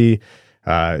community.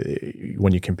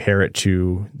 When you compare it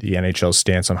to the NHL's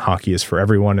stance on hockey is for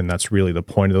everyone, and that's really the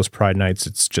point of those Pride nights.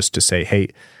 It's just to say, hey,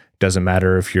 doesn't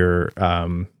matter if you're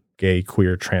gay,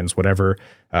 queer, trans, whatever.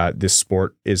 This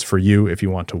sport is for you if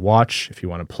you want to watch, if you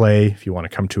want to play, if you want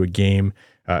to come to a game.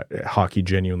 Hockey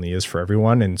genuinely is for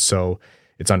everyone, and so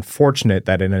it's unfortunate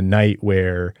that in a night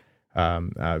where Van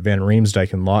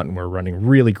Riemsdyk and Lawton were running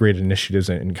really great initiatives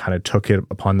and kind of took it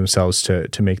upon themselves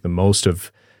to make the most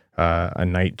of a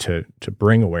night to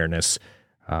bring awareness.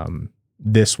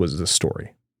 This was the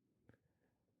story.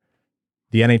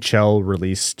 The NHL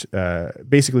released,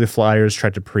 basically the Flyers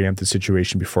tried to preempt the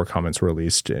situation before comments were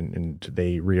released, and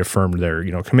they reaffirmed their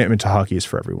commitment to hockey is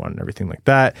for everyone and everything like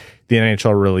that. The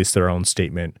NHL released their own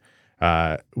statement,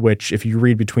 which, if you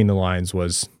read between the lines,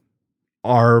 was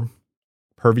our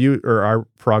purview or our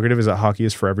prerogative is that hockey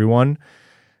is for everyone.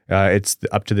 It's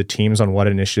up to the teams on what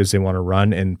initiatives they want to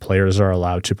run, and players are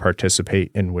allowed to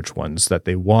participate in which ones that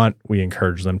they want. We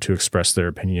encourage them to express their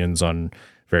opinions on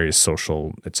various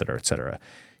social, et cetera, et cetera.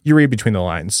 You read between the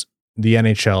lines. The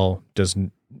NHL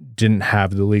didn't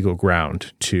have the legal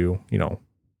ground to,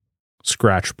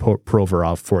 scratch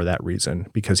Provorov for that reason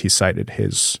because he cited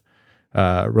his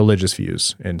religious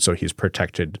views, and so he's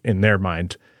protected in their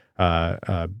mind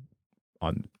on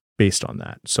based on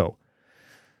that. So,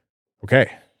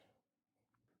 okay.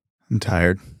 I'm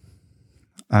tired.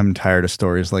 I'm tired of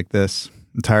stories like this.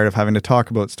 I'm tired of having to talk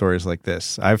about stories like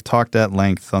this. I've talked at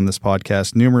length on this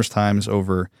podcast numerous times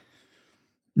over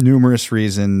numerous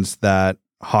reasons that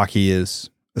hockey is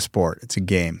a sport. It's a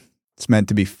game. It's meant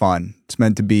to be fun. It's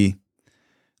meant to be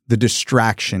the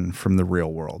distraction from the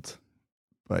real world.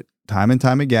 But time and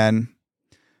time again,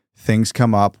 things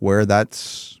come up where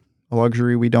that's a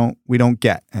luxury we don't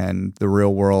get, and the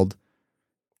real world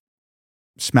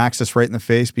smacks us right in the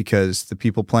face because the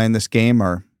people playing this game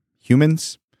are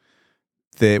humans.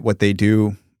 That what they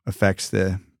do affects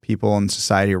the people in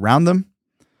society around them.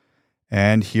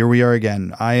 And here we are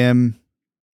again. I am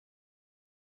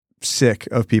sick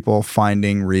of people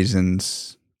finding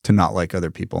reasons to not like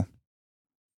other people.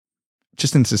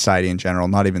 Just in society in general,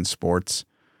 not even sports.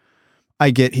 I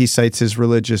get he cites his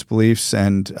religious beliefs,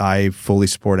 and I fully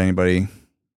support anybody,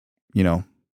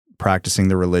 practicing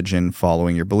the religion,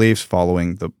 following your beliefs,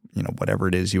 following the, whatever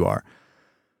it is you are.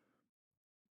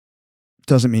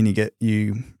 Doesn't mean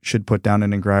you should put down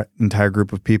an entire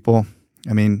group of people.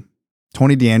 I mean,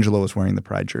 Tony DeAngelo is wearing the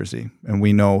Pride jersey, and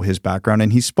we know his background,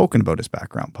 and he's spoken about his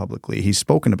background publicly. He's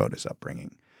spoken about his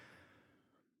upbringing.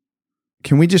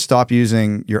 Can we just stop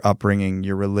using your upbringing,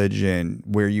 your religion,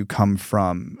 where you come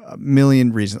from, a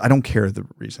million reasons, I don't care the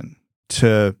reason,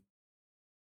 to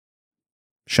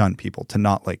shun people, to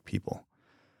not like people?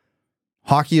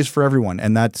 Hockey is for everyone,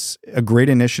 and that's a great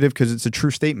initiative because it's a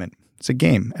true statement. It's a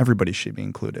game. Everybody should be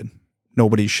included.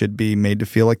 Nobody should be made to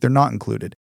feel like they're not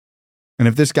included. And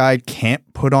if this guy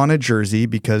can't put on a jersey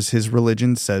because his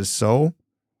religion says so,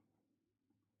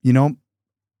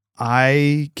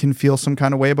 I can feel some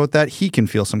kind of way about that. He can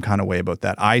feel some kind of way about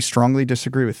that. I strongly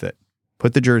disagree with it.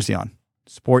 Put the jersey on.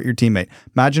 Support your teammate.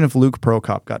 Imagine if Luke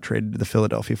Prokop got traded to the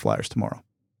Philadelphia Flyers tomorrow.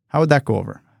 How would that go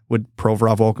over? Would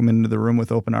Provorov welcome him into the room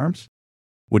with open arms?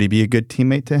 Would he be a good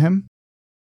teammate to him?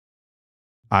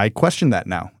 I question that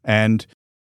now. And,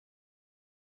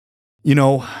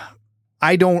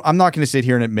 I'm not going to sit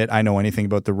here and admit I know anything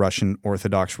about the Russian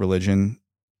Orthodox religion,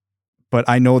 but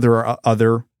I know there are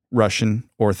other Russian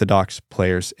Orthodox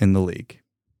players in the league.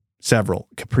 Several.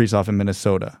 Kaprizov in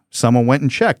Minnesota. Someone went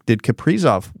and checked. Did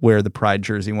Kaprizov wear the Pride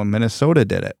jersey when Minnesota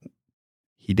did it?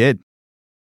 He did.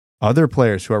 Other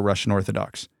players who are Russian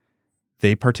Orthodox,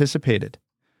 they participated.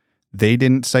 They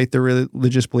didn't cite their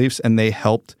religious beliefs, and they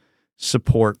helped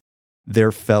support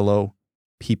their fellow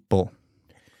people.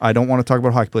 I don't want to talk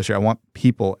about hockey players here. I want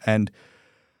people. And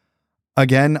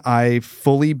again, I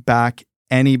fully back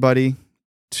anybody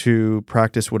to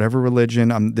practice whatever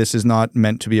religion. This is not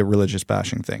meant to be a religious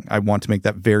bashing thing. I want to make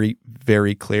that very,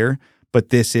 very clear.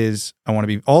 But I want to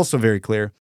be also very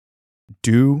clear.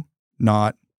 Do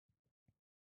not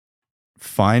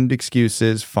find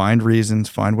excuses, find reasons,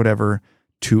 find whatever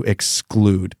to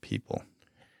exclude people.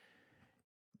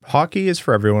 Hockey is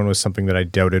for everyone was something that I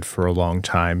doubted for a long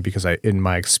time because in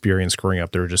my experience growing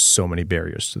up, there were just so many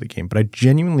barriers to the game. But I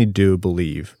genuinely do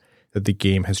believe that the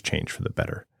game has changed for the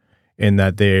better, and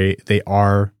that they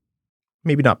are,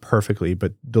 maybe not perfectly,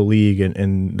 but the league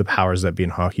and the powers that be in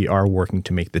hockey are working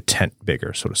to make the tent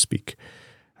bigger, so to speak.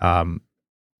 I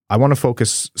want to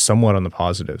focus somewhat on the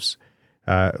positives.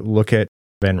 Look at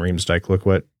Van Riemsdyk. Look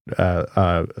what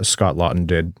Scott Laughton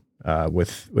did.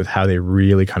 With how they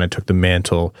really kind of took the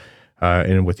mantle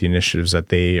and with the initiatives that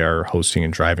they are hosting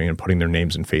and driving and putting their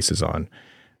names and faces on.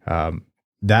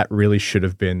 That really should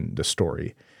have been the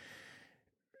story.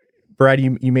 Brad,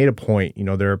 you made a point.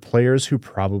 There are players who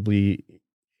probably,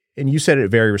 and you said it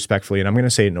very respectfully, and I'm going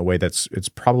to say it in a way it's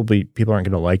probably, people aren't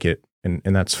going to like it, and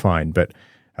that's fine. But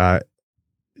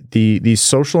the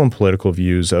social and political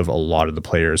views of a lot of the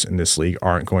players in this league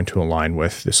aren't going to align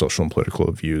with the social and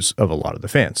political views of a lot of the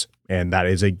fans. And that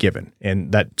is a given.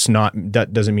 And that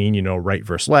doesn't mean, right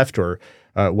versus left or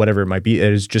whatever it might be.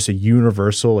 It is just a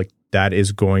universal, that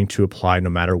is going to apply no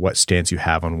matter what stance you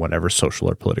have on whatever social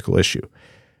or political issue.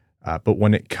 But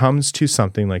when it comes to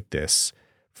something like this,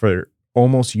 for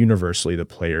almost universally, the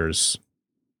players,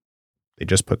 they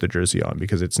just put the jersey on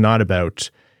because it's not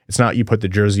you put the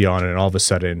jersey on and all of a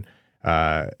sudden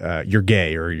you're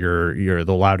gay or you're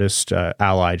the loudest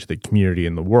ally to the community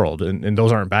in the world. And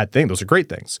those aren't bad things. Those are great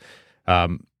things.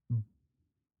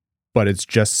 But it's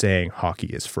just saying hockey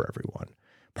is for everyone.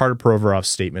 Part of Provorov's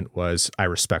statement was, I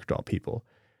respect all people.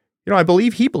 I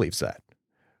believe he believes that.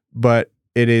 But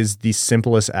it is the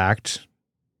simplest act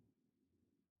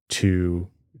to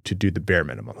do the bare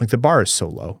minimum. The bar is so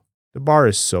low. The bar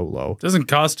is so low. It doesn't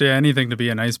cost you anything to be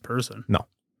a nice person. No.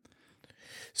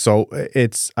 So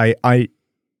it's I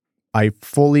I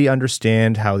fully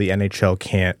understand how the NHL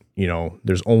can't,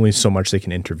 there's only so much they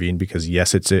can intervene because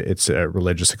yes, it's a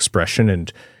religious expression,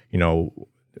 and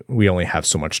we only have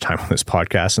so much time on this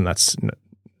podcast, and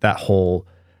that whole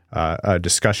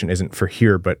discussion isn't for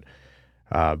here. But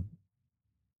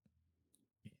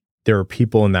there are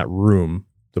people in that room,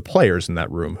 the players in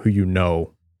that room,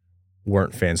 who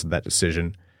weren't fans of that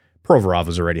decision. Provorov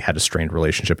has already had a strained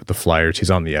relationship with the Flyers. He's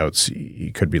on the outs.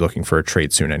 He could be looking for a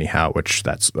trade soon anyhow, which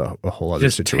that's a whole other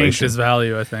situation. Just tanked his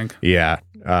value, I think. Yeah.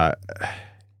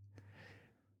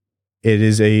 It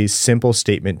is a simple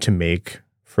statement to make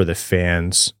for the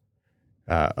fans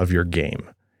of your game.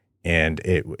 And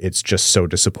it's just so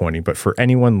disappointing. But for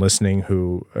anyone listening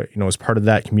who is part of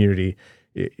that community,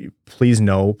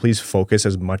 please focus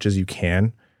as much as you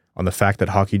can on the fact that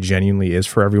hockey genuinely is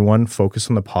for everyone. Focus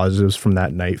on the positives from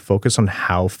that night. Focus on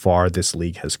how far this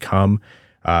league has come.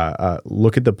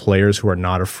 Look at the players who are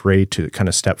not afraid to kind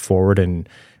of step forward and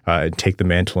take the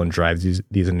mantle and drive these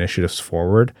initiatives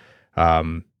forward.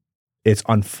 It's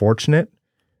unfortunate.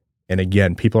 And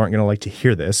again, people aren't going to like to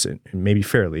hear this, and maybe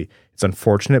fairly. It's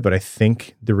unfortunate, but I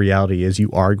think the reality is you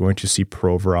are going to see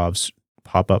Provorovs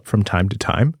pop up from time to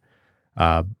time.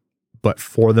 But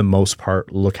for the most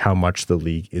part, look how much the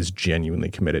league is genuinely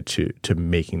committed to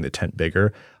making the tent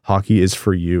bigger. Hockey is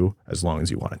for you as long as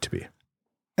you want it to be.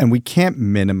 And we can't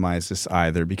minimize this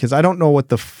either, because I don't know what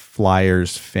the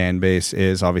Flyers fan base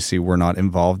is. Obviously, we're not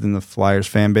involved in the Flyers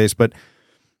fan base, but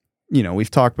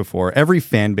we've talked before. Every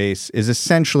fan base is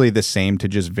essentially the same to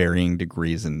just varying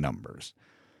degrees in numbers.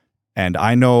 And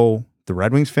I know the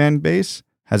Red Wings fan base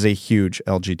has a huge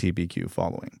LGBTQ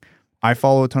following. I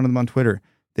follow a ton of them on Twitter.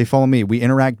 They follow me. We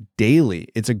interact daily.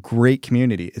 It's a great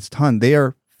community. It's a ton. They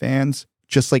are fans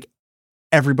just like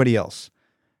everybody else.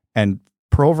 And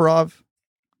Provorov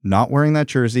not wearing that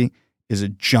jersey is a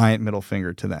giant middle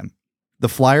finger to them. The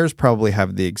Flyers probably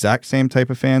have the exact same type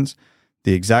of fans,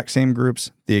 the exact same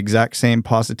groups, the exact same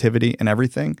positivity and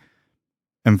everything.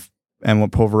 And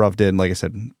what Provorov did, like I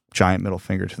said, giant middle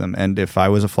finger to them. And if I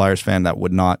was a Flyers fan, that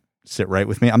would not sit right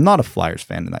with me. I'm not a Flyers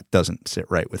fan, and that doesn't sit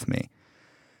right with me.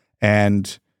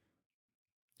 And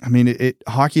I mean,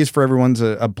 hockey is for everyone's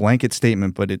a blanket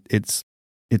statement, but it's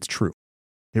true.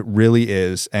 It really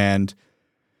is. And,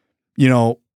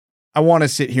 I want to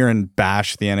sit here and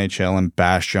bash the NHL and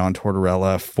bash John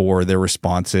Tortorella for their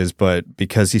responses, but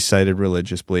because he cited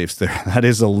religious beliefs, that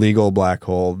is a legal black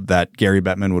hole that Gary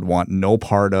Bettman would want no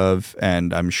part of.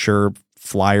 And I'm sure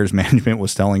Flyers management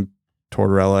was telling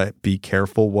Tortorella, be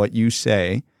careful what you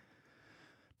say,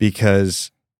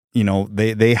 because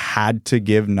they had to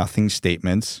give nothing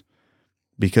statements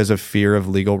because of fear of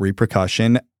legal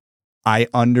repercussion. I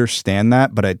understand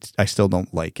that, but I still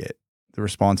don't like it. The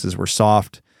responses were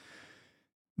soft.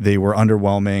 They were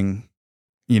underwhelming.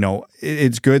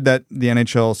 It's good that the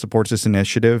NHL supports this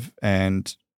initiative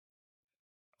and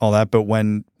all that, but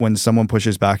when someone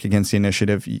pushes back against the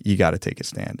initiative, you got to take a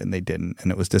stand, and they didn't,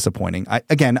 and it was disappointing.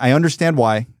 I understand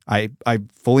why. I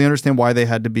fully understand why they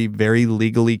had to be very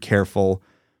legally careful,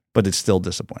 but it's still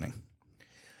disappointing.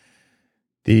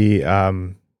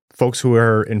 The folks who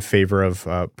are in favor of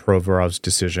Provorov's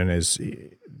decision is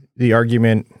the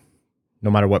argument, no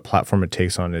matter what platform it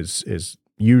takes on, is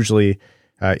usually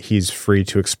he's free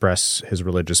to express his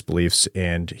religious beliefs,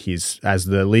 and he's, as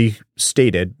the league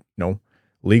stated,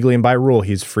 legally and by rule,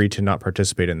 he's free to not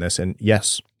participate in this. And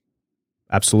yes,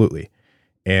 absolutely.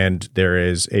 And there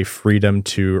is a freedom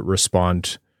to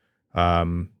respond.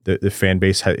 The fan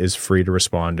base is free to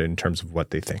respond in terms of what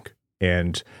they think.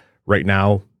 And right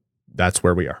now, that's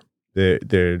where we are.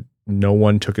 No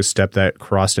one took a step that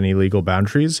crossed any legal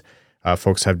boundaries.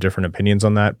 Folks have different opinions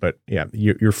on that, but yeah,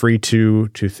 you're free to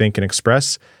think and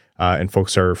express, and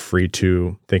folks are free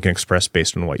to think and express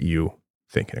based on what you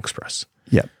think and express.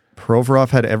 Yeah. Provorov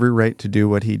had every right to do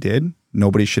what he did.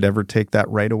 Nobody should ever take that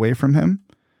right away from him,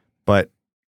 but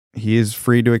he is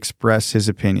free to express his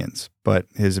opinions, but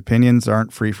his opinions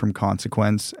aren't free from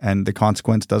consequence, and the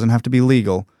consequence doesn't have to be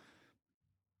legal.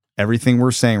 Everything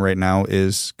we're saying right now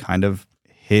is kind of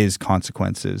his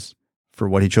consequences for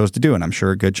what he chose to do, and I'm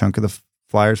sure a good chunk of the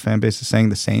Flyers fan base is saying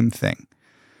the same thing.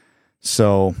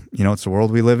 So, it's the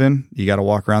world we live in. You got to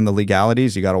walk around the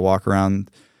legalities. You got to walk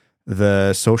around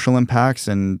the social impacts,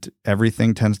 and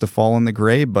everything tends to fall in the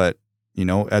gray. But,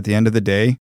 at the end of the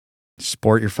day,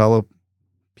 support your fellow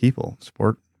people,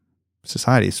 support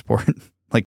society,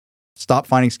 stop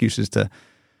finding excuses to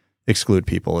exclude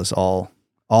people is all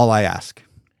I ask.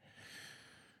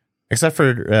 Except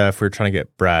for if we're trying to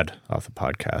get Brad off the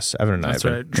podcast. Evan and I have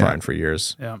been trying for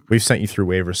years. Yeah. We've sent you through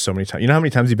waivers so many times. You know how many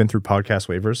times you've been through podcast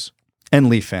waivers? And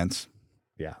Leaf fans.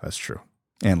 Yeah, that's true.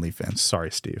 And Leaf fans.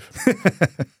 Sorry, Steve.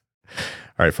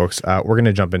 All right, folks, we're going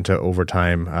to jump into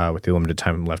overtime with the limited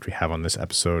time left we have on this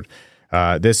episode.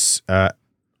 This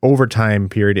overtime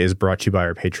period is brought to you by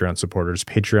our Patreon supporters,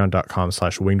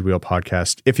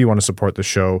 patreon.com/wingedwheelpodcast. If you want to support the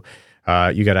show,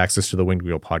 you get access to the Winged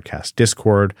Wheel Podcast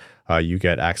Discord. You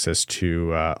get access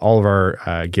to all of our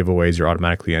giveaways. You're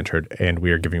automatically entered, and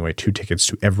we are giving away 2 tickets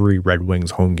to every Red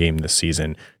Wings home game this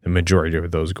season, the majority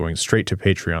of those going straight to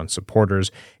Patreon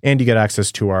supporters. And you get access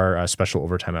to our special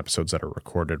overtime episodes that are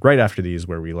recorded right after these,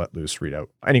 where we let loose, read out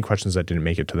any questions that didn't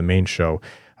make it to the main show,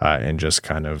 and just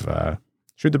kind of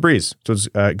shoot the breeze. So it's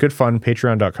good fun.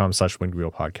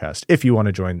 Patreon.com/wingedwheelpodcast if you want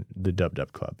to join the Dub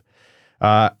Dub Club.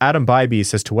 Adam Bybee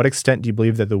says, to what extent do you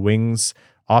believe that the Wings'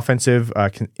 offensive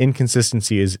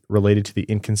inconsistency is related to the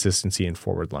inconsistency in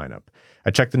forward lineup? I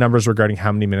checked the numbers regarding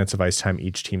how many minutes of ice time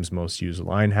each team's most used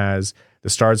line has. The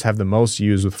Stars have the most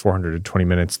used with 420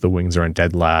 minutes. The Wings are in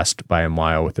dead last by a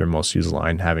mile with their most used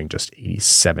line having just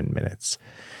 87 minutes.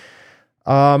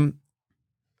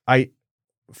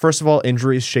 First of all,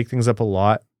 injuries shake things up a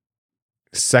lot.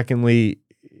 Secondly,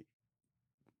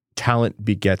 talent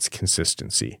begets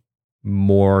consistency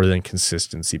more than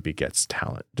consistency begets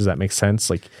talent. Does that make sense?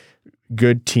 Like,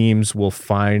 good teams will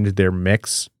find their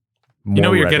mix more You know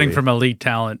what you're readily. getting from elite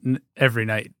talent every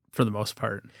night for the most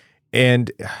part.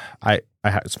 And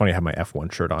it's funny, I have my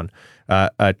F1 shirt on.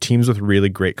 Teams with really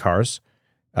great cars,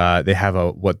 they have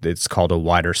what it's called a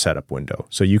wider setup window.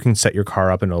 So you can set your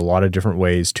car up in a lot of different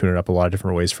ways, tune it up a lot of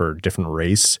different ways for different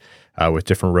race, with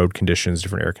different road conditions,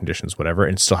 different air conditions, whatever,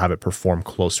 and still have it perform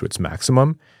close to its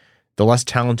maximum. The less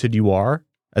talented you are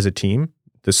as a team,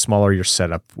 the smaller your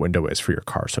setup window is for your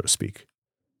car, so to speak.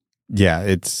 Yeah,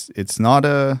 it's not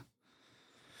a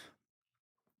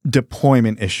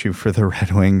deployment issue for the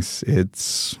Red Wings.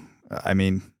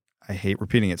 I hate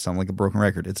repeating it, sound like a broken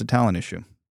record. It's a talent issue.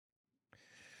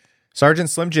 Sergeant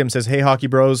Slim Jim says, hey, hockey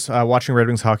bros, watching Red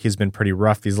Wings hockey has been pretty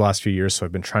rough these last few years, so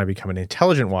I've been trying to become an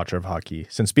intelligent watcher of hockey.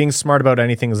 Since being smart about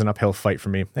anything is an uphill fight for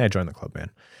me, join the club, man.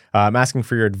 I'm asking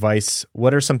for your advice.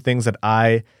 What are some things that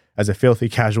I, as a filthy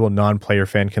casual non-player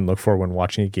fan, can look for when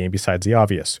watching a game besides the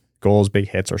obvious? Goals, big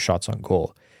hits, or shots on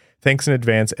goal? Thanks in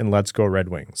advance, and let's go Red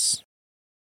Wings.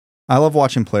 I love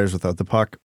watching players without the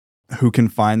puck who can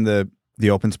find the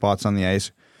open spots on the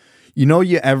ice. You know,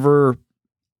 you ever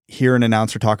hear an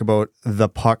announcer talk about the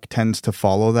puck tends to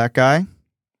follow that guy?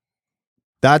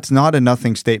 That's not a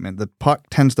nothing statement. The puck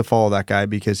tends to follow that guy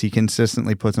because he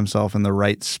consistently puts himself in the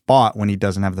right spot when he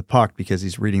doesn't have the puck because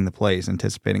he's reading the plays,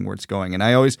 anticipating where it's going. And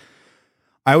I always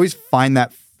find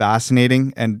that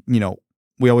fascinating. And, you know,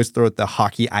 we always throw out the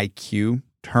hockey IQ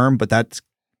term, but that's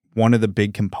one of the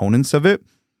big components of it.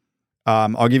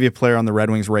 I'll give you a player on the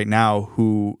Red Wings right now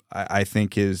who I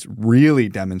think is really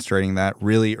demonstrating that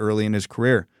really early in his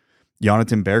career.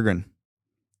 Jonathan Berggren.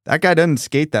 That guy doesn't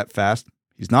skate that fast.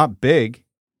 He's not big,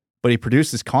 but he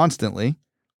produces constantly.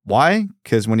 Why?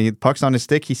 Because when the puck's on his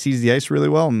stick, he sees the ice really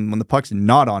well. And when the puck's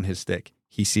not on his stick,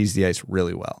 he sees the ice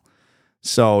really well.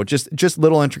 So just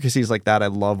little intricacies like that I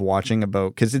love watching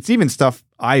about, because it's even stuff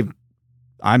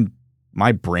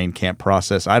my brain can't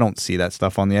process. I don't see that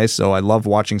stuff on the ice, so I love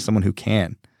watching someone who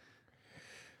can.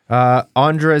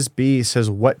 Andres B says,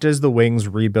 what does the Wings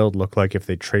rebuild look like if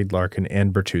they trade Larkin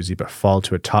and Bertuzzi but fall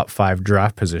to a top 5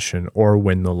 draft position or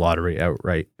win the lottery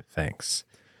outright? Thanks.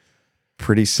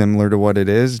 Pretty similar to what it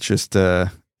is, just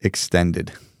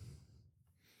extended.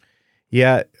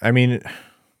 Yeah, I mean,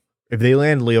 if they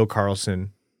land Leo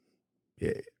Carlson,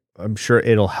 I'm sure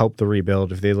it'll help the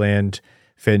rebuild. If they land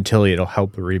Fantilli, it'll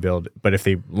help the rebuild. But if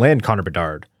they land Connor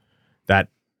Bedard, that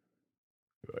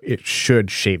it should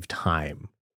shave time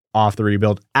off the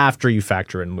rebuild after you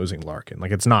factor in losing Larkin.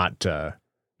 Like, it's not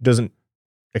doesn't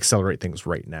accelerate things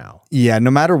right now. Yeah, no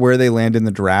matter where they land in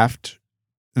the draft,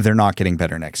 they're not getting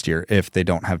better next year if they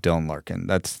don't have Dylan Larkin.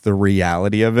 That's the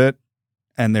reality of it.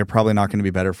 And they're probably not going to be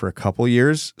better for a couple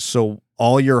years. So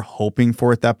all you're hoping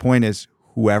for at that point is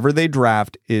whoever they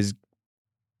draft is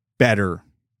better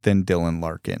than Dylan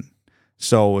Larkin.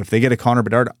 So if they get a Connor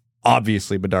Bedard,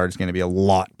 obviously Bedard's going to be a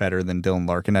lot better than Dylan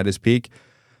Larkin at his peak.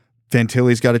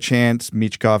 Fantilli's got a chance.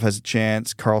 Michkov has a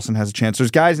chance. Carlson has a chance.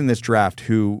 There's guys in this draft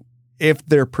who, if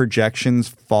their projections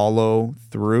follow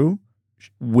through,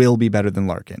 will be better than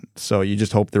Larkin. So you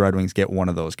just hope the Red Wings get one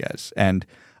of those guys. And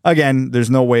again, there's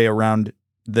no way around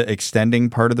the extending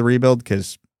part of the rebuild,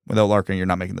 because without Larkin, you're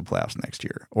not making the playoffs next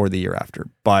year or the year after.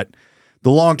 But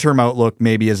the long-term outlook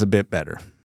maybe is a bit better.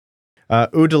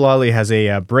 Udalali has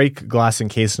a break glass in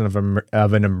case of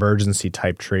an emergency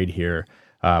type trade here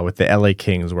with the LA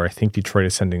Kings, where I think Detroit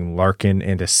is sending Larkin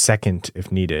and a second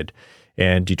if needed.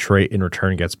 And Detroit in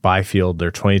return gets Byfield,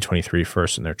 their 2023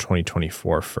 first and their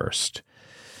 2024 first.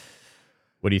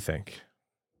 What do you think?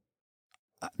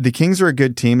 The Kings are a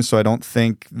good team, so I don't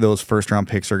think those first-round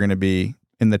picks are going to be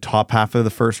in the top half of the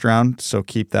first round, so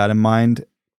keep that in mind.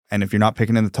 And if you're not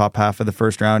picking in the top half of the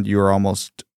first round, you are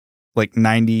almost like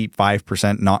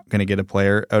 95% not going to get a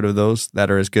player out of those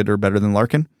that are as good or better than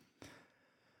Larkin.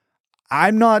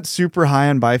 I'm not super high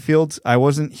on Byfield. I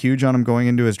wasn't huge on him going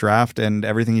into his draft, and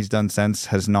everything he's done since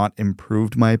has not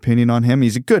improved my opinion on him.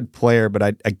 He's a good player, but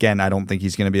I don't think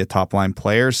he's going to be a top-line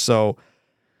player, so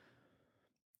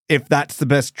if that's the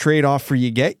best trade offer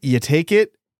you get, you take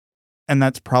it. And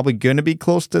that's probably going to be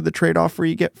close to the trade offer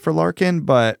you get for Larkin.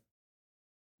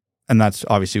 And that's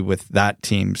obviously with that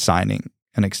team signing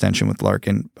an extension with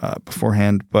Larkin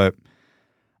beforehand. But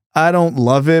I don't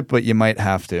love it, but you might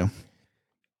have to.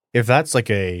 If that's like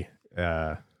you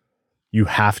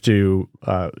have to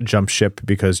jump ship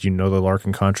because you know the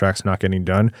Larkin contract's not getting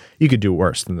done, you could do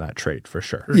worse than that trade for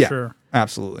sure. For sure.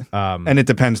 Absolutely. And it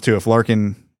depends too. If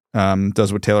Larkin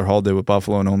does what Taylor Hall did with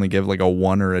Buffalo and only give like a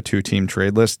 1 or a 2 team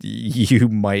trade list, you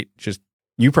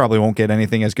probably won't get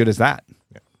anything as good as that.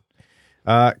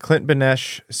 Yeah. Clint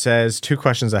Benesh says 2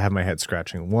 questions I have my head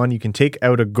scratching. 1, you can take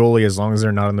out a goalie as long as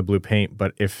they're not in the blue paint,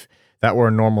 but if that were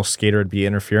a normal skater, it'd be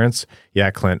interference.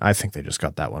 Yeah, Clint, I think they just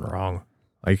got that one wrong.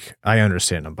 Like, I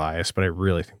understand I'm biased, but I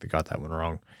really think they got that one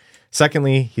wrong.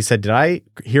 Secondly, he said, did I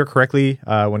hear correctly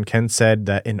when Ken said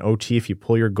that in OT, if you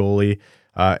pull your goalie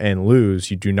and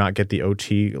lose, you do not get the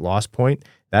OT loss point?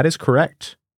 That is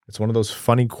correct. It's one of those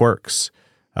funny quirks.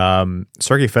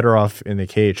 Sergei Fedorov in the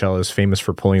KHL is famous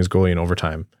for pulling his goalie in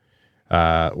overtime,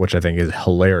 which I think is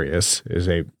hilarious. Is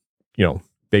a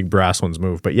big brass one's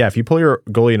move. But yeah, if you pull your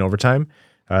goalie in overtime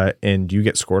and you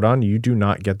get scored on, you do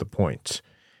not get the point.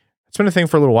 It's been a thing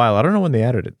for a little while. I don't know when they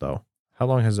added it though. How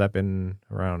long has that been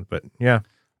around? But yeah,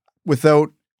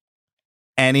 without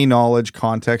any knowledge,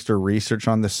 context, or research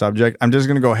on this subject, I'm just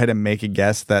going to go ahead and make a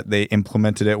guess that they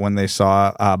implemented it when they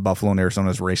saw Buffalo and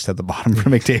Arizona's race to the bottom for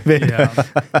McDavid.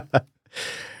 Yeah.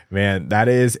 Man,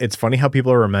 it's funny how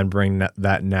people are remembering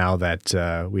that now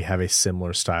that we have a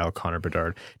similar style Connor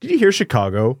Bedard. Did you hear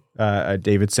Chicago,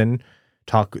 Davidson,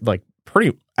 talk like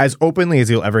pretty as openly as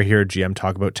you'll ever hear a GM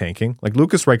talk about tanking? Like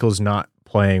Lucas Reichel is not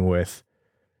playing with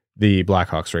the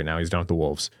Blackhawks right now. He's down with the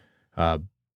Wolves.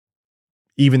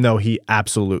 Even though he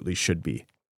absolutely should be.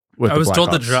 I was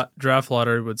told the draft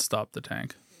lottery would stop the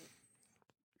tank.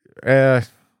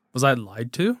 Was I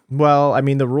lied to? Well, I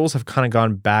mean, the rules have kind of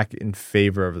gone back in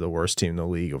favor of the worst team in the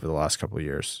league over the last couple of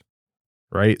years,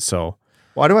 right? So,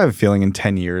 why do I have a feeling in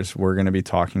 10 years we're going to be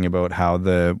talking about how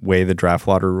the way the draft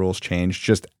lottery rules changed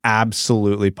just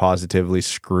absolutely positively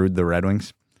screwed the Red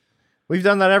Wings? We've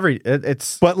done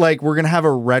that But like we're going to have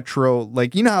a retro,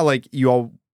 like, you know how like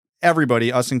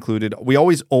everybody, us included, we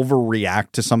always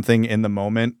overreact to something in the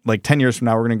moment. Like 10 years from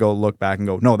now, we're going to go look back and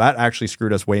go, no, that actually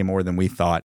screwed us way more than we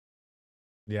thought.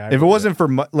 Yeah. If it wasn't for,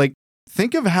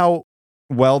 think of how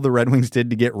well the Red Wings did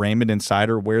to get Raymond and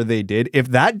Seider where they did. If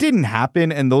that didn't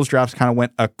happen and those drafts kind of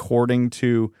went according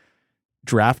to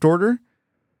draft order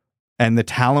and the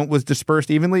talent was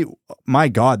dispersed evenly, my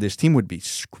God, this team would be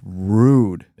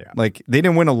screwed. Yeah. Like they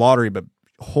didn't win a lottery, but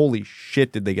holy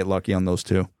shit, did they get lucky on those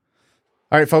two.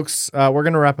 All right, folks, we're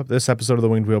going to wrap up this episode of the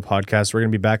Winged Wheel podcast. We're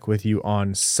going to be back with you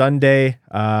on Sunday.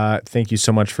 Thank you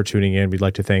so much for tuning in. We'd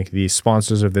like to thank the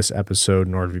sponsors of this episode,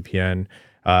 NordVPN,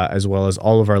 as well as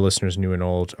all of our listeners, new and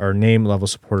old, our name level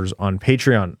supporters on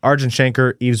Patreon. Arjun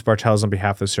Shankar, Yves Bartels on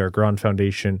behalf of the Sarah Grand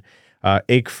Foundation,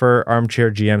 Aikfer,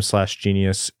 Armchair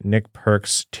GM/Genius, Nick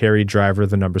Perks, Terry Driver,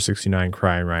 the number 69,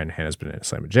 Crying Ryan, Hannah's Banana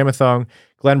Slam and Jamathong,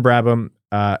 Glenn Brabham,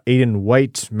 Aiden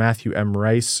White, Matthew M.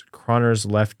 Rice, Croner's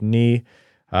Left Knee,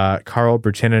 Carl,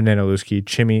 Bertina Nanoluski,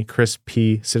 Chimmy, Chris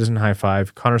P, Citizen High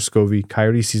Five, Connor Scovey,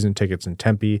 Coyote Season Tickets in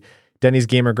Tempe, Denny's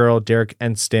Gamer Girl, Derek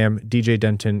Enstam, DJ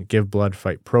Denton, Give Blood,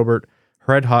 Fight Probert,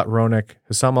 Red Hot Hronek,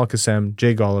 Hassam Al Qassem,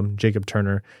 Jay Gollum, Jacob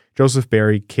Turner, Joseph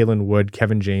Barry, Kaylin Wood,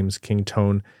 Kevin James, King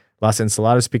Tone, Las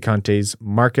Ensaladas Picantes,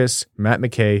 Marcus, Matt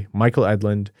McKay, Michael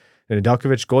Edlund,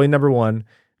 Nedeljkovic, goalie number 1,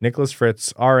 Nicholas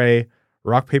Fritz, R.A.,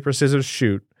 Rock, Paper, Scissors,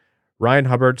 Shoot, Ryan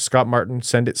Hubbard, Scott Martin,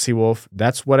 Send It Seawolf,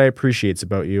 That's What I Appreciates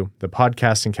About You, The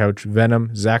Podcasting Couch,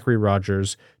 Venom, Zachary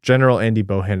Rogers, General Andy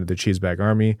Bohan of the Cheesebag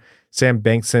Army, Sam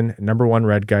Bankson, number 1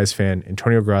 Red Guys fan,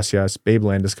 Antonio Gracias, Babe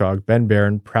Landeskog, Ben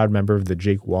Barron, proud member of the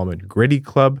Jake Wallman Gritty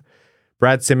Club,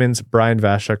 Brad Simmons, Brian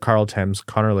Vasha, Carl Thames,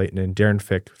 Connor Layton, and Darren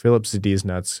Fick, Philip Zadiz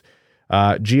Nuts,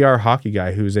 GR Hockey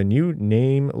Guy, who's a new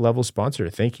name level sponsor.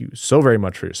 Thank you so very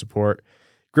much for your support.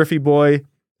 Griffey Boy,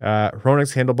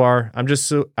 Hronek's Handlebar.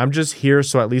 I'm just here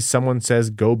so at least someone says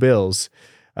go Bills.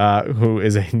 who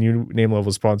is a new name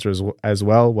level sponsor as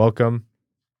well. Welcome.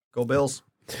 Go Bills.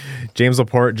 James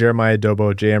Laporte, Jeremiah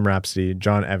Dobo, JM Rhapsody,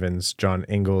 John Evans, John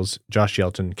Ingalls, Josh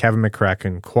Yelton, Kevin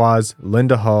McCracken, Quaz,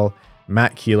 Linda Hull,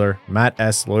 Matt Keeler, Matt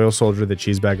S., Loyal Soldier, the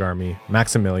Cheesebag Army,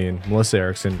 Maximilian, Melissa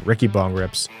Erickson, Ricky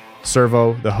Bongrips,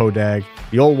 Servo, the Hodag,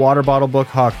 the Old Water Bottle Book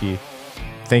Hockey.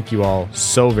 Thank you all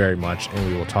so very much, and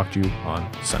we will talk to you on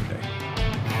Sunday.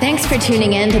 Thanks for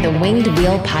tuning in to the Winged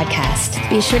Wheel Podcast.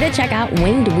 Be sure to check out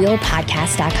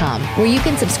wingedwheelpodcast.com, where you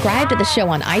can subscribe to the show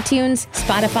on iTunes,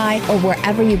 Spotify, or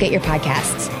wherever you get your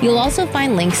podcasts. You'll also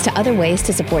find links to other ways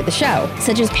to support the show,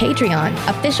 such as Patreon,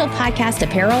 official podcast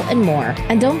apparel, and more.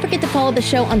 And don't forget to follow the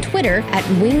show on Twitter at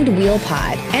Winged Wheel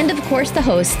Pod. And of course, the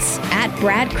hosts at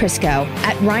Brad Crisco,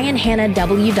 at Ryan Hanna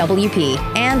WWP,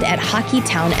 and at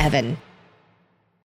Hockeytown Evan.